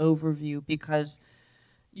well-organized overview, because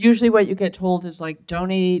usually what you get told is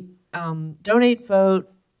donate,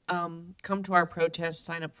 vote, come to our protest,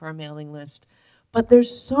 sign up for our mailing list. But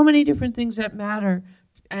there's so many different things that matter,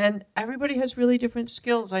 and everybody has really different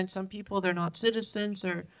skills. And some people, they're not citizens,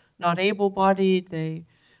 they're not able-bodied, they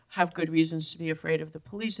have good reasons to be afraid of the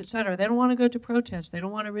police, etc. They don't want to go to protest. They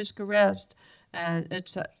don't want to risk arrest, and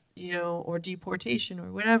it's or deportation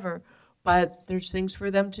or whatever. But there's things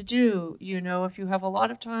for them to do. If you have a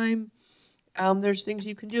lot of time, there's things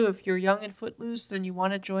you can do. If you're young and footloose, then you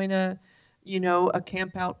want to join a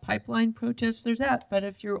camp out pipeline protest, there's that. But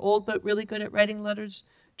if you're old but really good at writing letters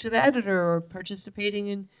to the editor or participating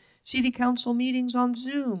in city council meetings on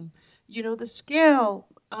Zoom, the scale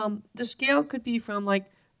could be from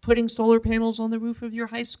putting solar panels on the roof of your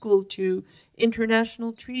high school to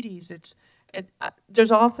international treaties.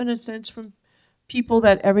 There's often a sense from people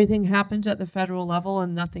that everything happens at the federal level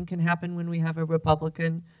and nothing can happen when we have a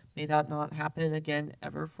Republican. May that not happen again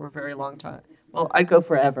ever for a very long time. Well, I'd go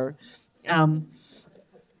forever.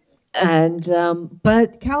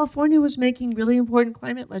 But California was making really important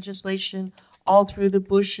climate legislation all through the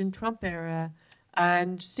Bush and Trump era,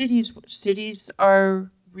 and cities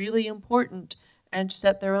are really important and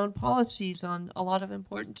set their own policies on a lot of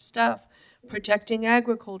important stuff. Protecting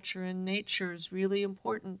agriculture and nature is really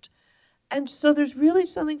important. And so there's really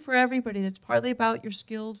something for everybody that's partly about your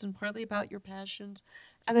skills and partly about your passions.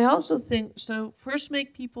 And I also think, so first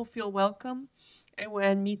make people feel welcome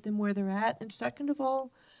and meet them where they're at. And second of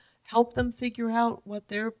all, help them figure out what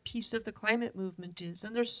their piece of the climate movement is.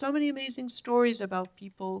 And there's so many amazing stories about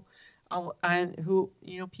people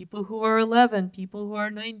people who are 11, people who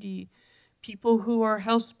are 90, people who are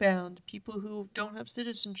housebound, people who don't have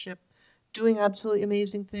citizenship, doing absolutely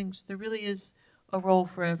amazing things. There really is a role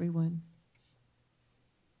for everyone.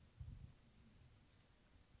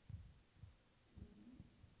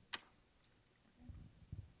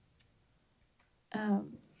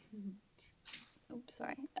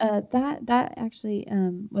 Sorry. That actually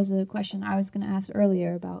was a question I was going to ask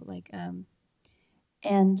earlier about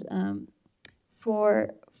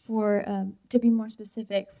to be more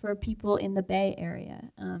specific for people in the Bay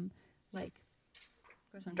Area, of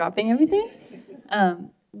course I'm dropping everything.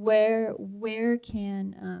 Where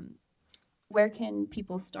can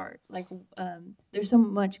people start? There's so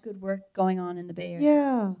much good work going on in the Bay Area.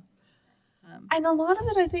 Yeah. And a lot of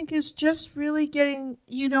it, I think, is just really getting,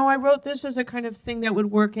 I wrote this as a kind of thing that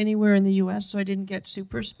would work anywhere in the U.S., so I didn't get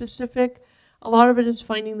super specific. A lot of it is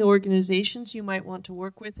finding the organizations you might want to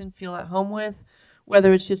work with and feel at home with,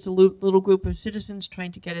 whether it's just a little group of citizens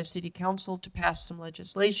trying to get a city council to pass some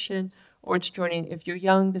legislation, or it's joining, if you're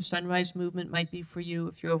young, the Sunrise Movement might be for you.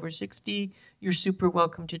 If you're over 60, you're super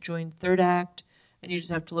welcome to join Third Act, and you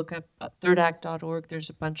just have to look up thirdact.org. There's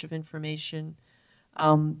a bunch of information.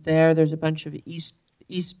 There's a bunch of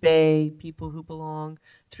East Bay people who belong.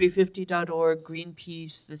 350.org,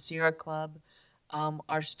 Greenpeace, the Sierra Club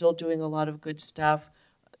are still doing a lot of good stuff.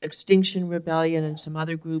 Extinction Rebellion and some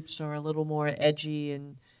other groups are a little more edgy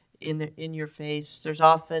and in your face. There's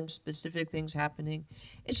often specific things happening.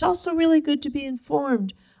 It's also really good to be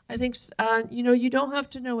informed. I think you don't have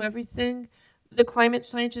to know everything. The climate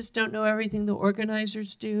scientists don't know everything the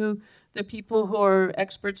organizers do. The people who are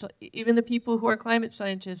experts, even the people who are climate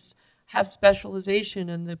scientists, have specialization,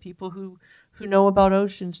 and the people who know about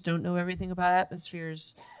oceans don't know everything about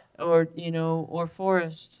atmospheres or or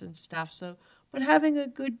forests and stuff. So, but having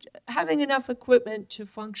enough equipment to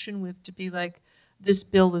function with, to be like, this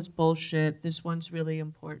bill is bullshit, this one's really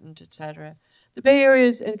important, etc. The Bay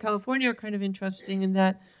Area and California are kind of interesting in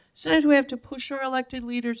that sometimes we have to push our elected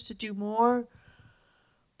leaders to do more.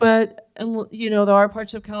 But, there are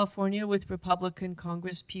parts of California with Republican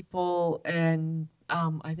Congress people, and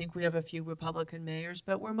I think we have a few Republican mayors,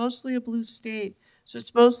 but we're mostly a blue state. So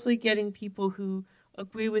it's mostly getting people who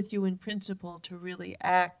agree with you in principle to really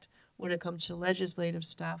act when it comes to legislative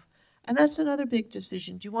stuff. And that's another big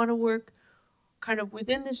decision. Do you want to work kind of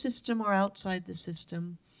within the system or outside the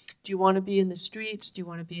system? Do you want to be in the streets? Do you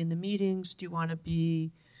want to be in the meetings? Do you want to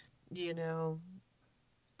be,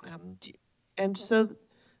 and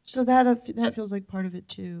so that feels like part of it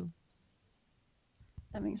too.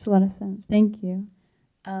 That makes a lot of sense. Thank you.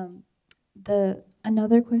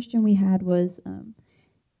 Another question we had was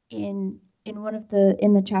in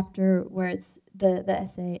the chapter where it's the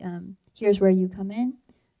essay, Here's Where You Come In.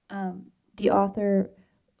 The author,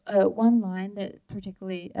 one line that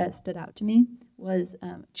particularly stood out to me was,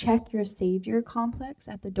 check your savior complex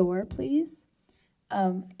at the door, please.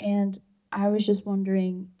 And I was just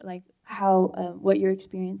wondering, like, how what your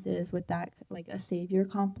experience is with that, like a savior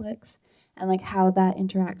complex, and like how that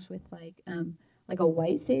interacts with like a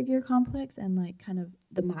white savior complex and like kind of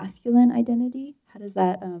the masculine identity. How does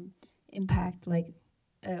that impact, like,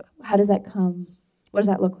 how does that come? What does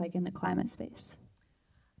that look like in the climate space?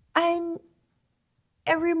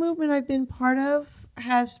 Every movement I've been part of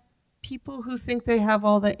has people who think they have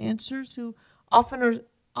all the answers, who often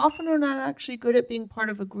are not actually good at being part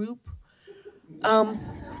of a group.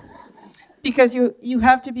 Because you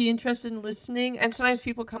have to be interested in listening, and sometimes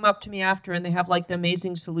people come up to me after and they have like the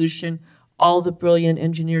amazing solution all the brilliant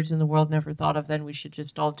engineers in the world never thought of, then we should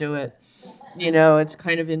just all do it. It's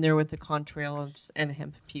kind of in there with the contrails and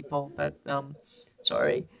hemp people, but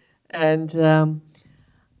sorry. And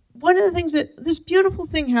one of the things this beautiful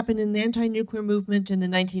thing happened in the anti-nuclear movement in the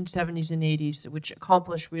 1970s and 80s, which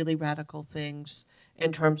accomplished really radical things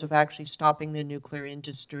in terms of actually stopping the nuclear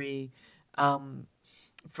industry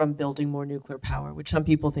from building more nuclear power, which some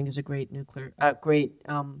people think is a great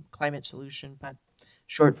climate solution, but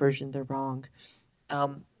short version, they're wrong.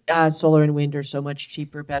 Solar and wind are so much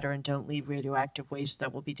cheaper, better, and don't leave radioactive waste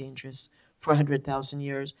that will be dangerous for 100,000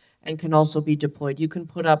 years, and can also be deployed. You can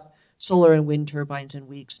put up solar and wind turbines in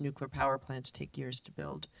weeks. Nuclear power plants take years to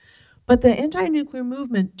build. But the anti-nuclear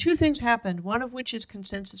movement, two things happened, one of which is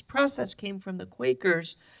consensus process came from the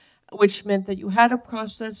Quakers, which meant that you had a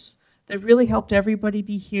process that really helped everybody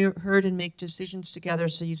be heard and make decisions together,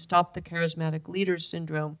 so you stopped the charismatic leader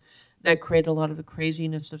syndrome that created a lot of the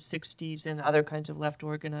craziness of 60s and other kinds of left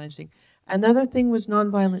organizing. Another thing was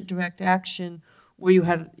nonviolent direct action, where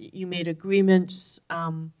you made agreements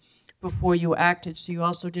before you acted, so you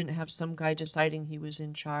also didn't have some guy deciding he was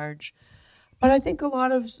in charge. But I think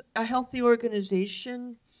a healthy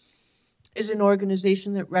organization is an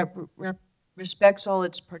organization that respects all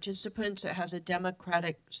its participants. It has a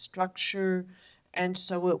democratic structure, and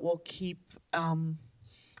so it will keep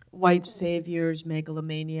white saviors,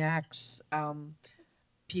 megalomaniacs,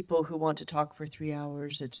 people who want to talk for 3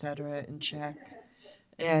 hours, etc., in check.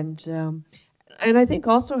 And I think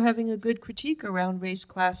also having a good critique around race,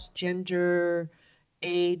 class, gender,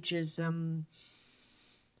 ageism,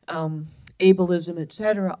 ableism,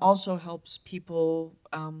 etc., also helps people.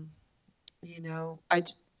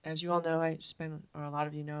 As you all know, a lot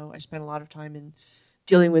of you know, I spent a lot of time in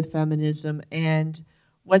dealing with feminism. And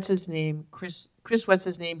what's his name, Chris, what's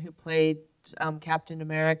his name, who played Captain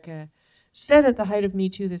America, said at the height of Me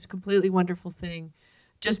Too this completely wonderful thing: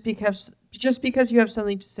 just because you have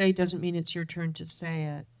something to say doesn't mean it's your turn to say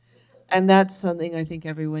it. And that's something I think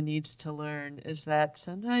everyone needs to learn, is that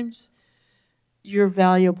sometimes your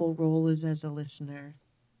valuable role is as a listener.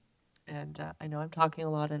 And I know I'm talking a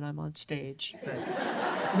lot and I'm on stage, but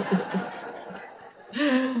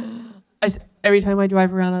every time I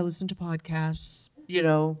drive around, I listen to podcasts.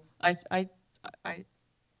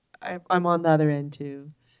 I'm on the other end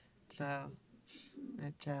too. So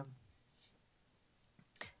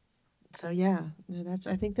yeah,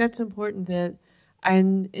 I think that's important.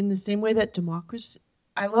 And in the same way that democracy,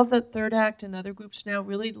 I love that Third Act and other groups now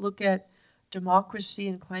really look at democracy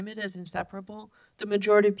and climate as inseparable. The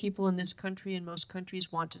majority of people in this country and most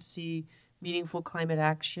countries want to see meaningful climate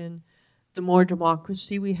action. The more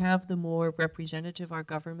democracy we have, the more representative our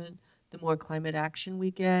government, the more climate action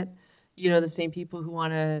we get. The same people who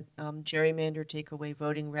want to gerrymander, take away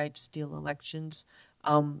voting rights, steal elections,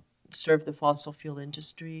 serve the fossil fuel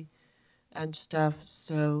industry and stuff.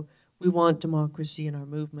 So we want democracy in our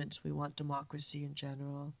movements. We want democracy in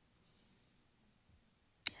general.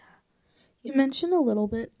 You mentioned a little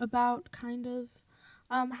bit about kind of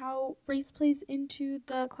how race plays into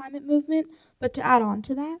the climate movement, but to add on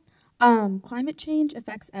to that, climate change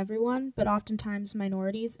affects everyone, but oftentimes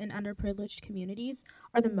minorities and underprivileged communities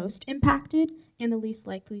are the most impacted and the least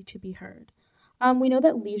likely to be heard. We know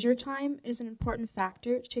that leisure time is an important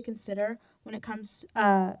factor to consider when it comes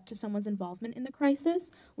to someone's involvement in the crisis,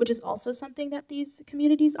 which is also something that these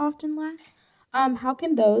communities often lack. How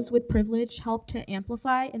can those with privilege help to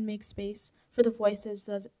amplify and make space for the voices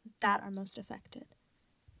that are most affected?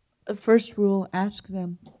 The first rule, ask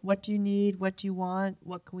them, what do you need? What do you want?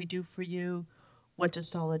 What can we do for you? What does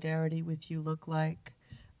solidarity with you look like?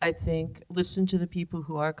 I think listen to the people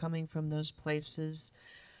who are coming from those places.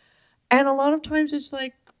 And a lot of times it's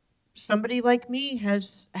like somebody like me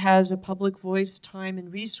has a public voice, time,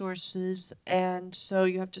 and resources, and so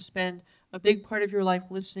you have to spend a big part of your life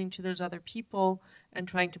listening to those other people and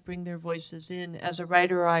trying to bring their voices in. As a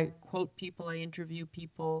writer, I quote people, I interview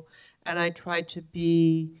people, and I try to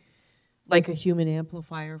be like a human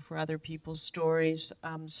amplifier for other people's stories.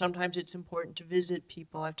 Sometimes it's important to visit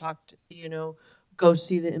people. I've talked, go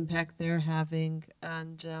see the impact they're having.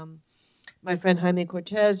 And my friend Jaime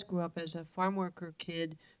Cortez grew up as a farm worker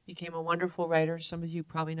kid, became a wonderful writer. Some of you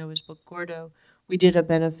probably know his book, Gordo. We did a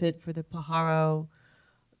benefit for the Pajaro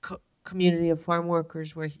community of farm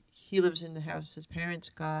workers where he lives in the house his parents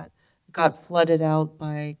got flooded out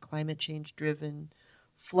by climate change driven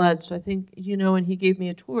flood. So I think, and he gave me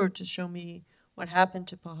a tour to show me what happened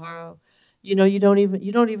to Pajaro. You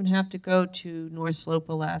don't even have to go to North Slope,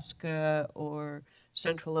 Alaska or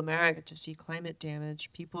Central America to see climate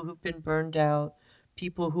damage. People who've been burned out,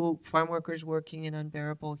 farm workers working in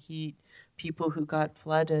unbearable heat, people who got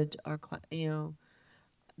flooded are,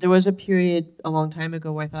 there was a period a long time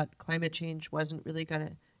ago where I thought climate change wasn't really going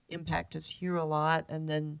to impact us here a lot, and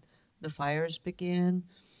then the fires began.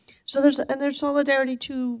 So there's solidarity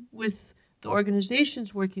too with the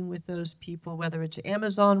organizations working with those people, whether it's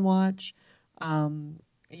Amazon Watch,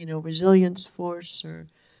 Resilience Force, or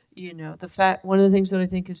one of the things that I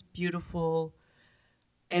think is beautiful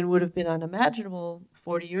and would have been unimaginable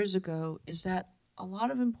 40 years ago is that a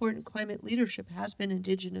lot of important climate leadership has been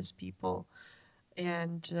Indigenous people,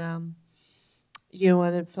 and and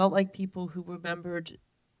it felt like people who remembered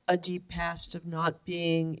a deep past of not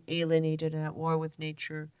being alienated and at war with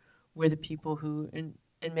nature were the people who, in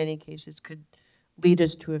many cases, could lead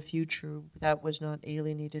us to a future that was not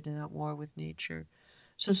alienated and at war with nature.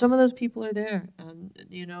 So some of those people are there. And,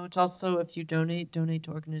 it's also, if you donate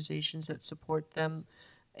to organizations that support them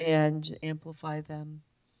and amplify them.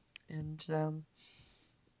 And, and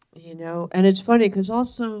it's funny because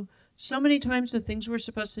also so many times the things we're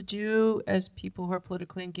supposed to do as people who are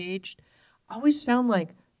politically engaged always sound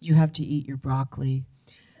like you have to eat your broccoli.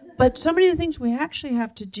 But so many of the things we actually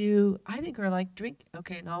have to do, I think, are like drink.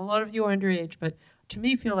 Okay, now a lot of you are underage, but to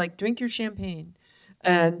me feel like drink your champagne,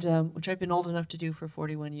 and which I've been old enough to do for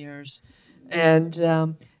 41 years. And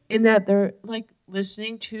in that they're like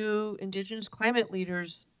listening to Indigenous climate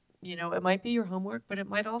leaders, it might be your homework, but it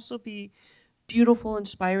might also be beautiful,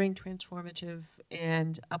 inspiring, transformative,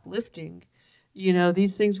 and uplifting.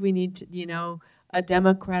 These things we need to, a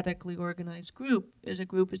democratically organized group is a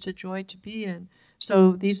group it's a joy to be in.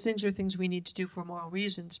 So these things are things we need to do for moral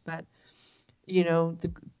reasons, but,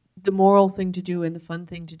 the moral thing to do and the fun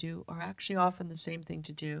thing to do are actually often the same thing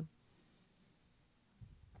to do.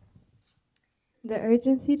 The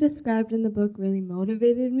urgency described in the book really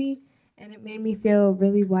motivated me, and it made me feel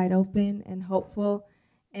really wide open and hopeful.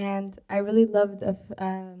 And I really loved a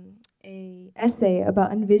essay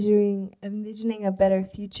about envisioning a better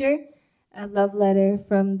future, a love letter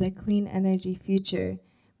from the clean energy future,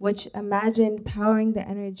 which imagined powering the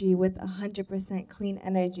energy with 100% clean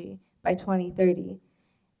energy by 2030.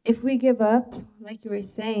 If we give up, like you were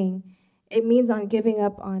saying, it means on giving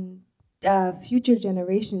up on future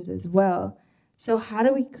generations as well. So how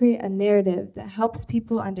do we create a narrative that helps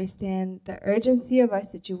people understand the urgency of our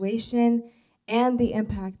situation and the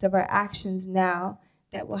impact of our actions now,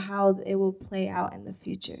 how it will play out in the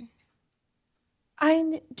future?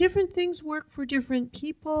 Different things work for different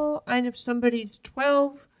people. And if somebody's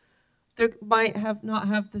 12, they might not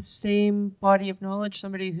have the same body of knowledge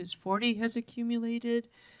somebody who's 40 has accumulated.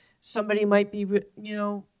 Somebody might be,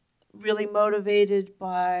 really motivated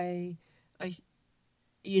by a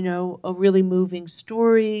really moving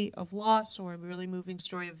story of loss or a really moving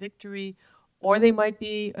story of victory. Or they might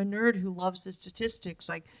be a nerd who loves the statistics,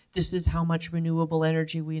 like this is how much renewable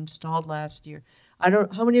energy we installed last year.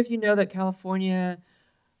 How many of you know that California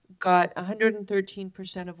got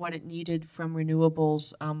 113% of what it needed from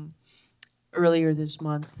renewables earlier this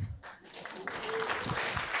month?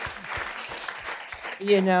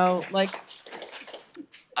 You know, like,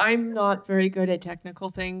 I'm not very good at technical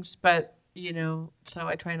things, but, you know, so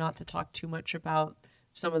I try not to talk too much about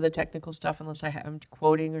some of the technical stuff unless I'm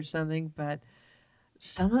quoting or something, but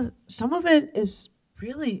some of it is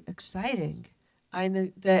really exciting.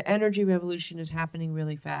 The energy revolution is happening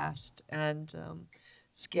really fast, and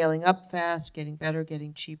scaling up fast, getting better,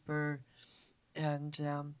 getting cheaper,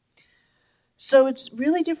 and so it's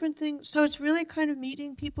really different things. So it's really kind of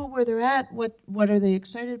meeting people where they're at. What are they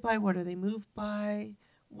excited by? What are they moved by?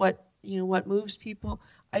 What moves people?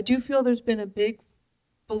 I do feel there's been a big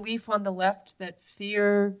belief on the left that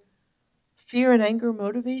fear and anger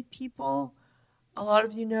motivate people. A lot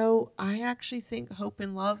of you know, I actually think hope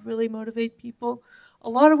and love really motivate people. A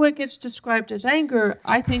lot of what gets described as anger,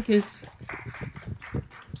 I think, is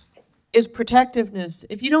protectiveness.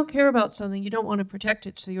 If you don't care about something, you don't want to protect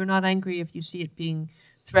it, so you're not angry if you see it being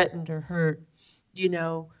threatened or hurt. You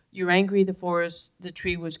know, you're angry the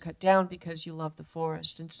tree was cut down because you love the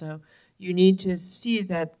forest, and so you need to see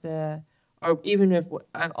that or even if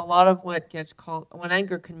a lot of what gets called, when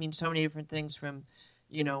anger can mean so many different things, from,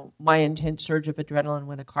 you know, my intense surge of adrenaline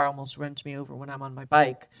when a car almost runs me over when I'm on my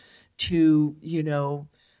bike, to, you know,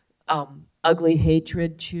 ugly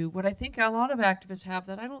hatred, to what I think a lot of activists have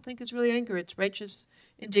that I don't think is really anger. It's righteous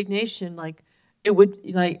indignation. Like,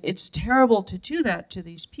 it's terrible to do that to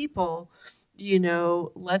these people. You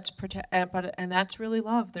know, let's protect, and that's really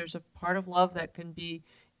love. There's a part of love that can be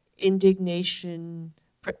indignation.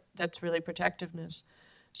 That's really protectiveness.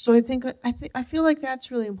 So I feel like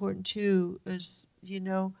that's really important too. Is, you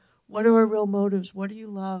know, what are our real motives? What do you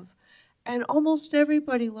love? And almost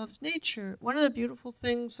everybody loves nature. One of the beautiful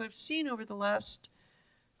things I've seen over the last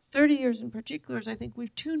 30 years in particular is I think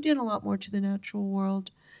we've tuned in a lot more to the natural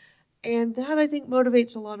world. And that, I think,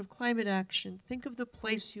 motivates a lot of climate action. Think of the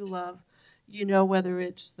place you love, you know, whether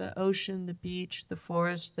it's the ocean, the beach, the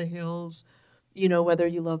forest, the hills, you know, whether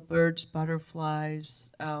you love birds,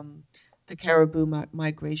 butterflies, the caribou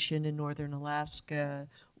migration in northern Alaska,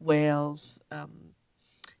 whales.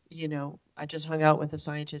 You know, I just hung out with a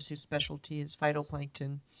scientist whose specialty is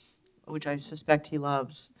phytoplankton, which I suspect he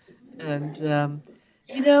loves. And,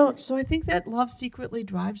 you know, so I think that love secretly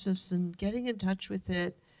drives us, and getting in touch with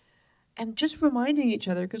it and just reminding each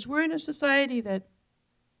other, because we're in a society that,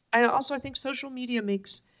 I think social media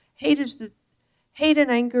makes hate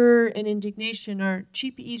and anger and indignation are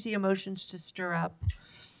cheap, easy emotions to stir up.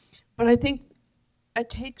 But I think it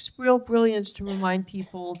takes real brilliance to remind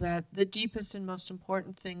people that the deepest and most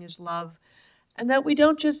important thing is love, and that we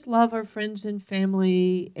don't just love our friends and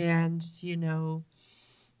family and, you know,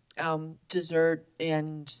 dessert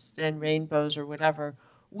and rainbows or whatever.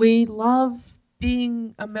 We love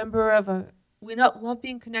being a member of love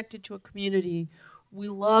being connected to a community. We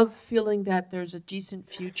love feeling that there's a decent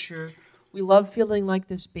future. We love feeling like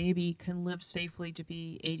this baby can live safely to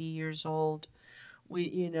be 80 years old.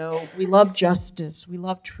 We love justice. We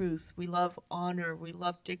love truth. We love honor. We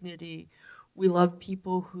love dignity. We love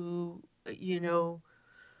people who, you know,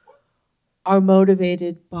 are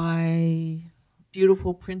motivated by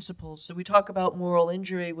beautiful principles. So we talk about moral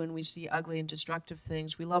injury when we see ugly and destructive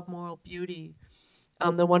things. We love moral beauty.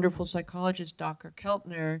 The wonderful psychologist Dr.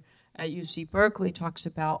 Keltner at UC Berkeley talks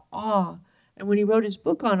about awe. And when he wrote his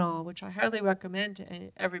book on awe, which I highly recommend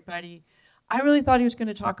to everybody, I really thought he was going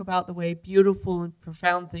to talk about the way beautiful and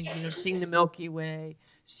profound things, you know, seeing the Milky Way,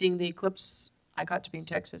 seeing the eclipse. I got to be in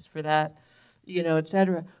Texas for that, you know,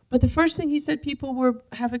 etc. But the first thing he said people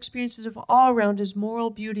have experiences of awe around is moral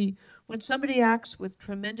beauty. When somebody acts with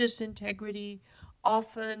tremendous integrity,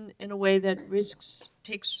 often in a way that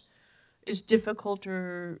is difficult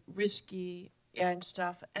or risky and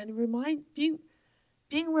stuff, and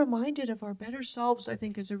being reminded of our better selves, I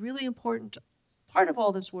think, is a really important part of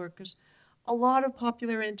all this work, because a lot of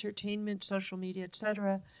popular entertainment, social media,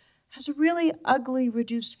 etc., has a really ugly,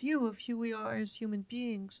 reduced view of who we are as human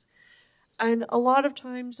beings. And a lot of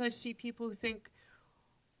times I see people who think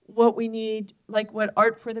what we need, like what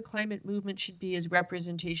art for the climate movement should be, is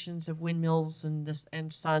representations of windmills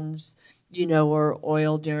and suns, you know, or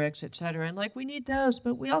oil derricks, etc. And like, we need those,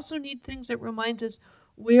 but we also need things that remind us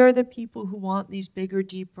we are the people who want these bigger,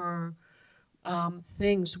 deeper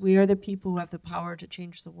things. We are the people who have the power to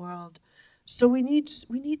change the world. So we need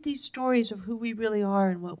these stories of who we really are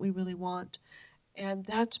and what we really want. And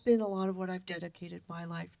that's been a lot of what I've dedicated my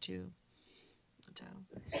life to. So.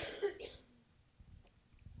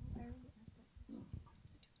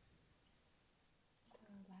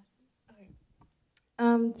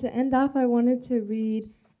 To end off, I wanted to read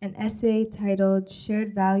an essay titled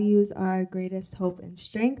 "Shared Values Are Our Greatest Hope and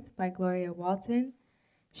Strength" by Gloria Walton.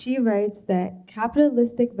 She writes that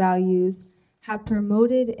capitalistic values have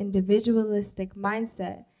promoted individualistic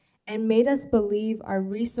mindset and made us believe our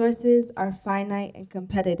resources are finite and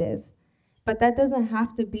competitive. But that doesn't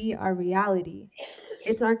have to be our reality.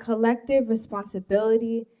 It's our collective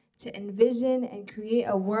responsibility to envision and create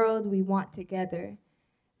a world we want together.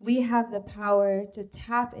 We have the power to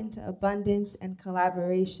tap into abundance and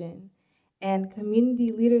collaboration. And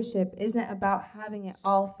community leadership isn't about having it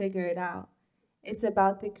all figured out. It's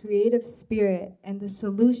about the creative spirit and the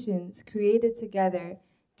solutions created together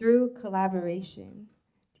through collaboration.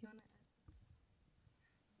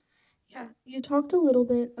 Yeah, you talked a little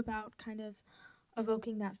bit about kind of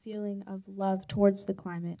evoking that feeling of love towards the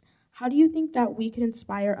climate. How do you think that we can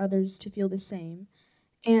inspire others to feel the same?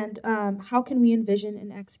 And how can we envision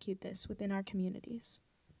and execute this within our communities?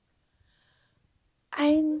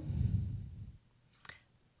 The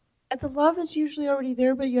love is usually already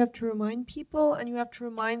there, but you have to remind people, and you have to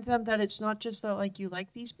remind them that it's not just that, like, you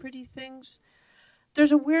like these pretty things.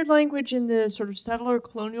 There's a weird language in the sort of settler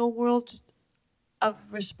colonial world of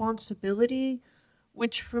responsibility,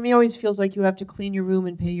 which for me always feels like you have to clean your room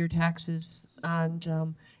and pay your taxes.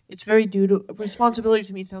 And it's very responsibility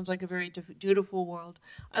to me sounds like a very dutiful world.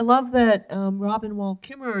 I love that Robin Wall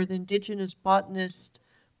Kimmerer, the indigenous botanist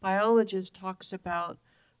biologist, talks about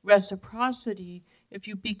reciprocity. If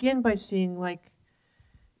you begin by seeing, like,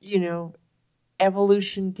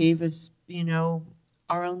 evolution gave us,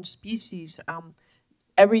 our own species.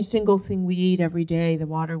 Every single thing we eat every day, the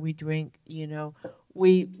water we drink,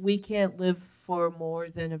 we can't live for more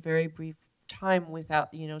than a very brief time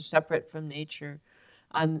without, separate from nature.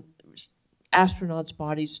 Astronauts'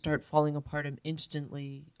 bodies start falling apart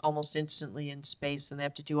almost instantly in space, and they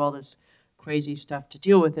have to do all this crazy stuff to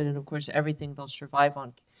deal with it. And of course, everything they'll survive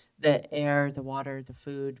on, the air, the water, the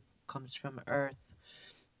food, comes from Earth.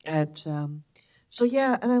 And so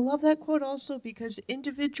yeah, and I love that quote also because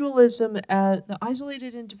individualism, the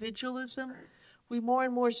isolated individualism, we more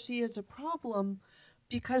and more see as a problem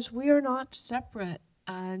because we are not separate.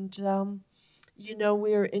 And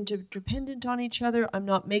we are interdependent on each other. I'm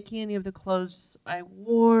not making any of the clothes I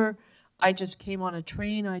wore. I just came on a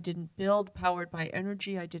train I didn't build, powered by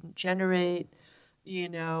energy I didn't generate.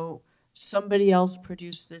 Somebody else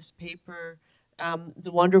produced this paper.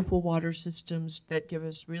 The wonderful water systems that give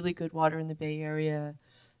us really good water in the Bay Area.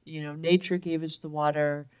 Nature gave us the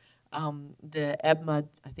water. The Ebmud,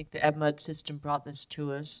 I think the Ebmud system brought this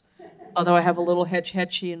to us. Although I have a little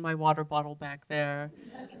hetchy in my water bottle back there.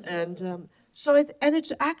 And and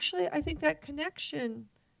it's actually, I think that connection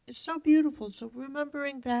is so beautiful. So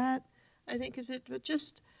remembering that, I think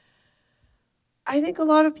I think a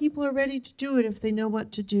lot of people are ready to do it if they know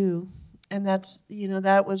what to do. And that's,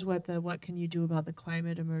 that was what can you do about the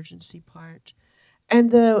climate emergency part. And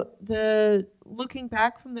the looking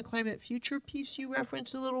back from the climate future piece you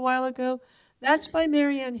referenced a little while ago, that's by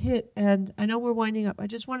Marianne Hitt. And I know we're winding up. I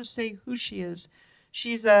just want to say who she is.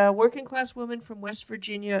 She's a working class woman from West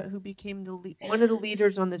Virginia who became one of the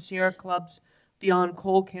leaders on the Sierra Club's Beyond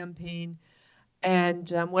Coal campaign. And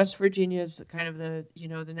West Virginia is kind of the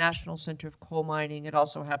national center of coal mining. It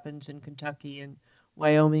also happens in Kentucky and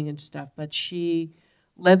Wyoming and stuff, but she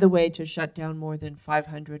led the way to shut down more than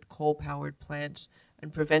 500 coal-powered plants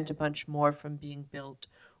and prevent a bunch more from being built.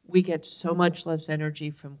 We get so much less energy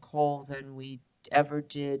from coal than we ever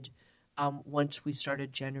did once we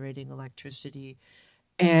started generating electricity,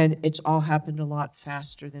 and it's all happened a lot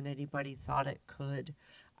faster than anybody thought it could.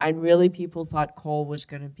 And really, people thought coal was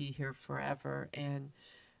going to be here forever, and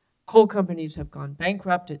coal companies have gone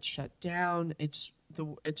bankrupt, it's shut down, it's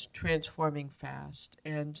transforming fast.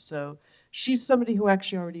 And so she's somebody who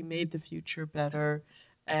actually already made the future better.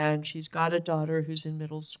 And she's got a daughter who's in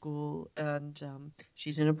middle school, and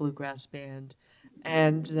she's in a bluegrass band.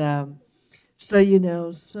 And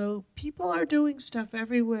so people are doing stuff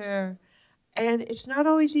everywhere. And it's not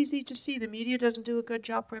always easy to see. The media doesn't do a good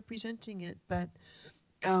job representing it, but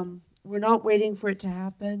we're not waiting for it to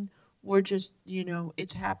happen. We're just,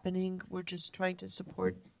 it's happening. We're just trying to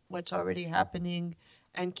support what's already happening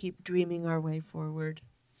and keep dreaming our way forward.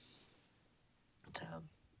 So,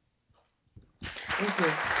 thank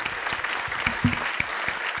you.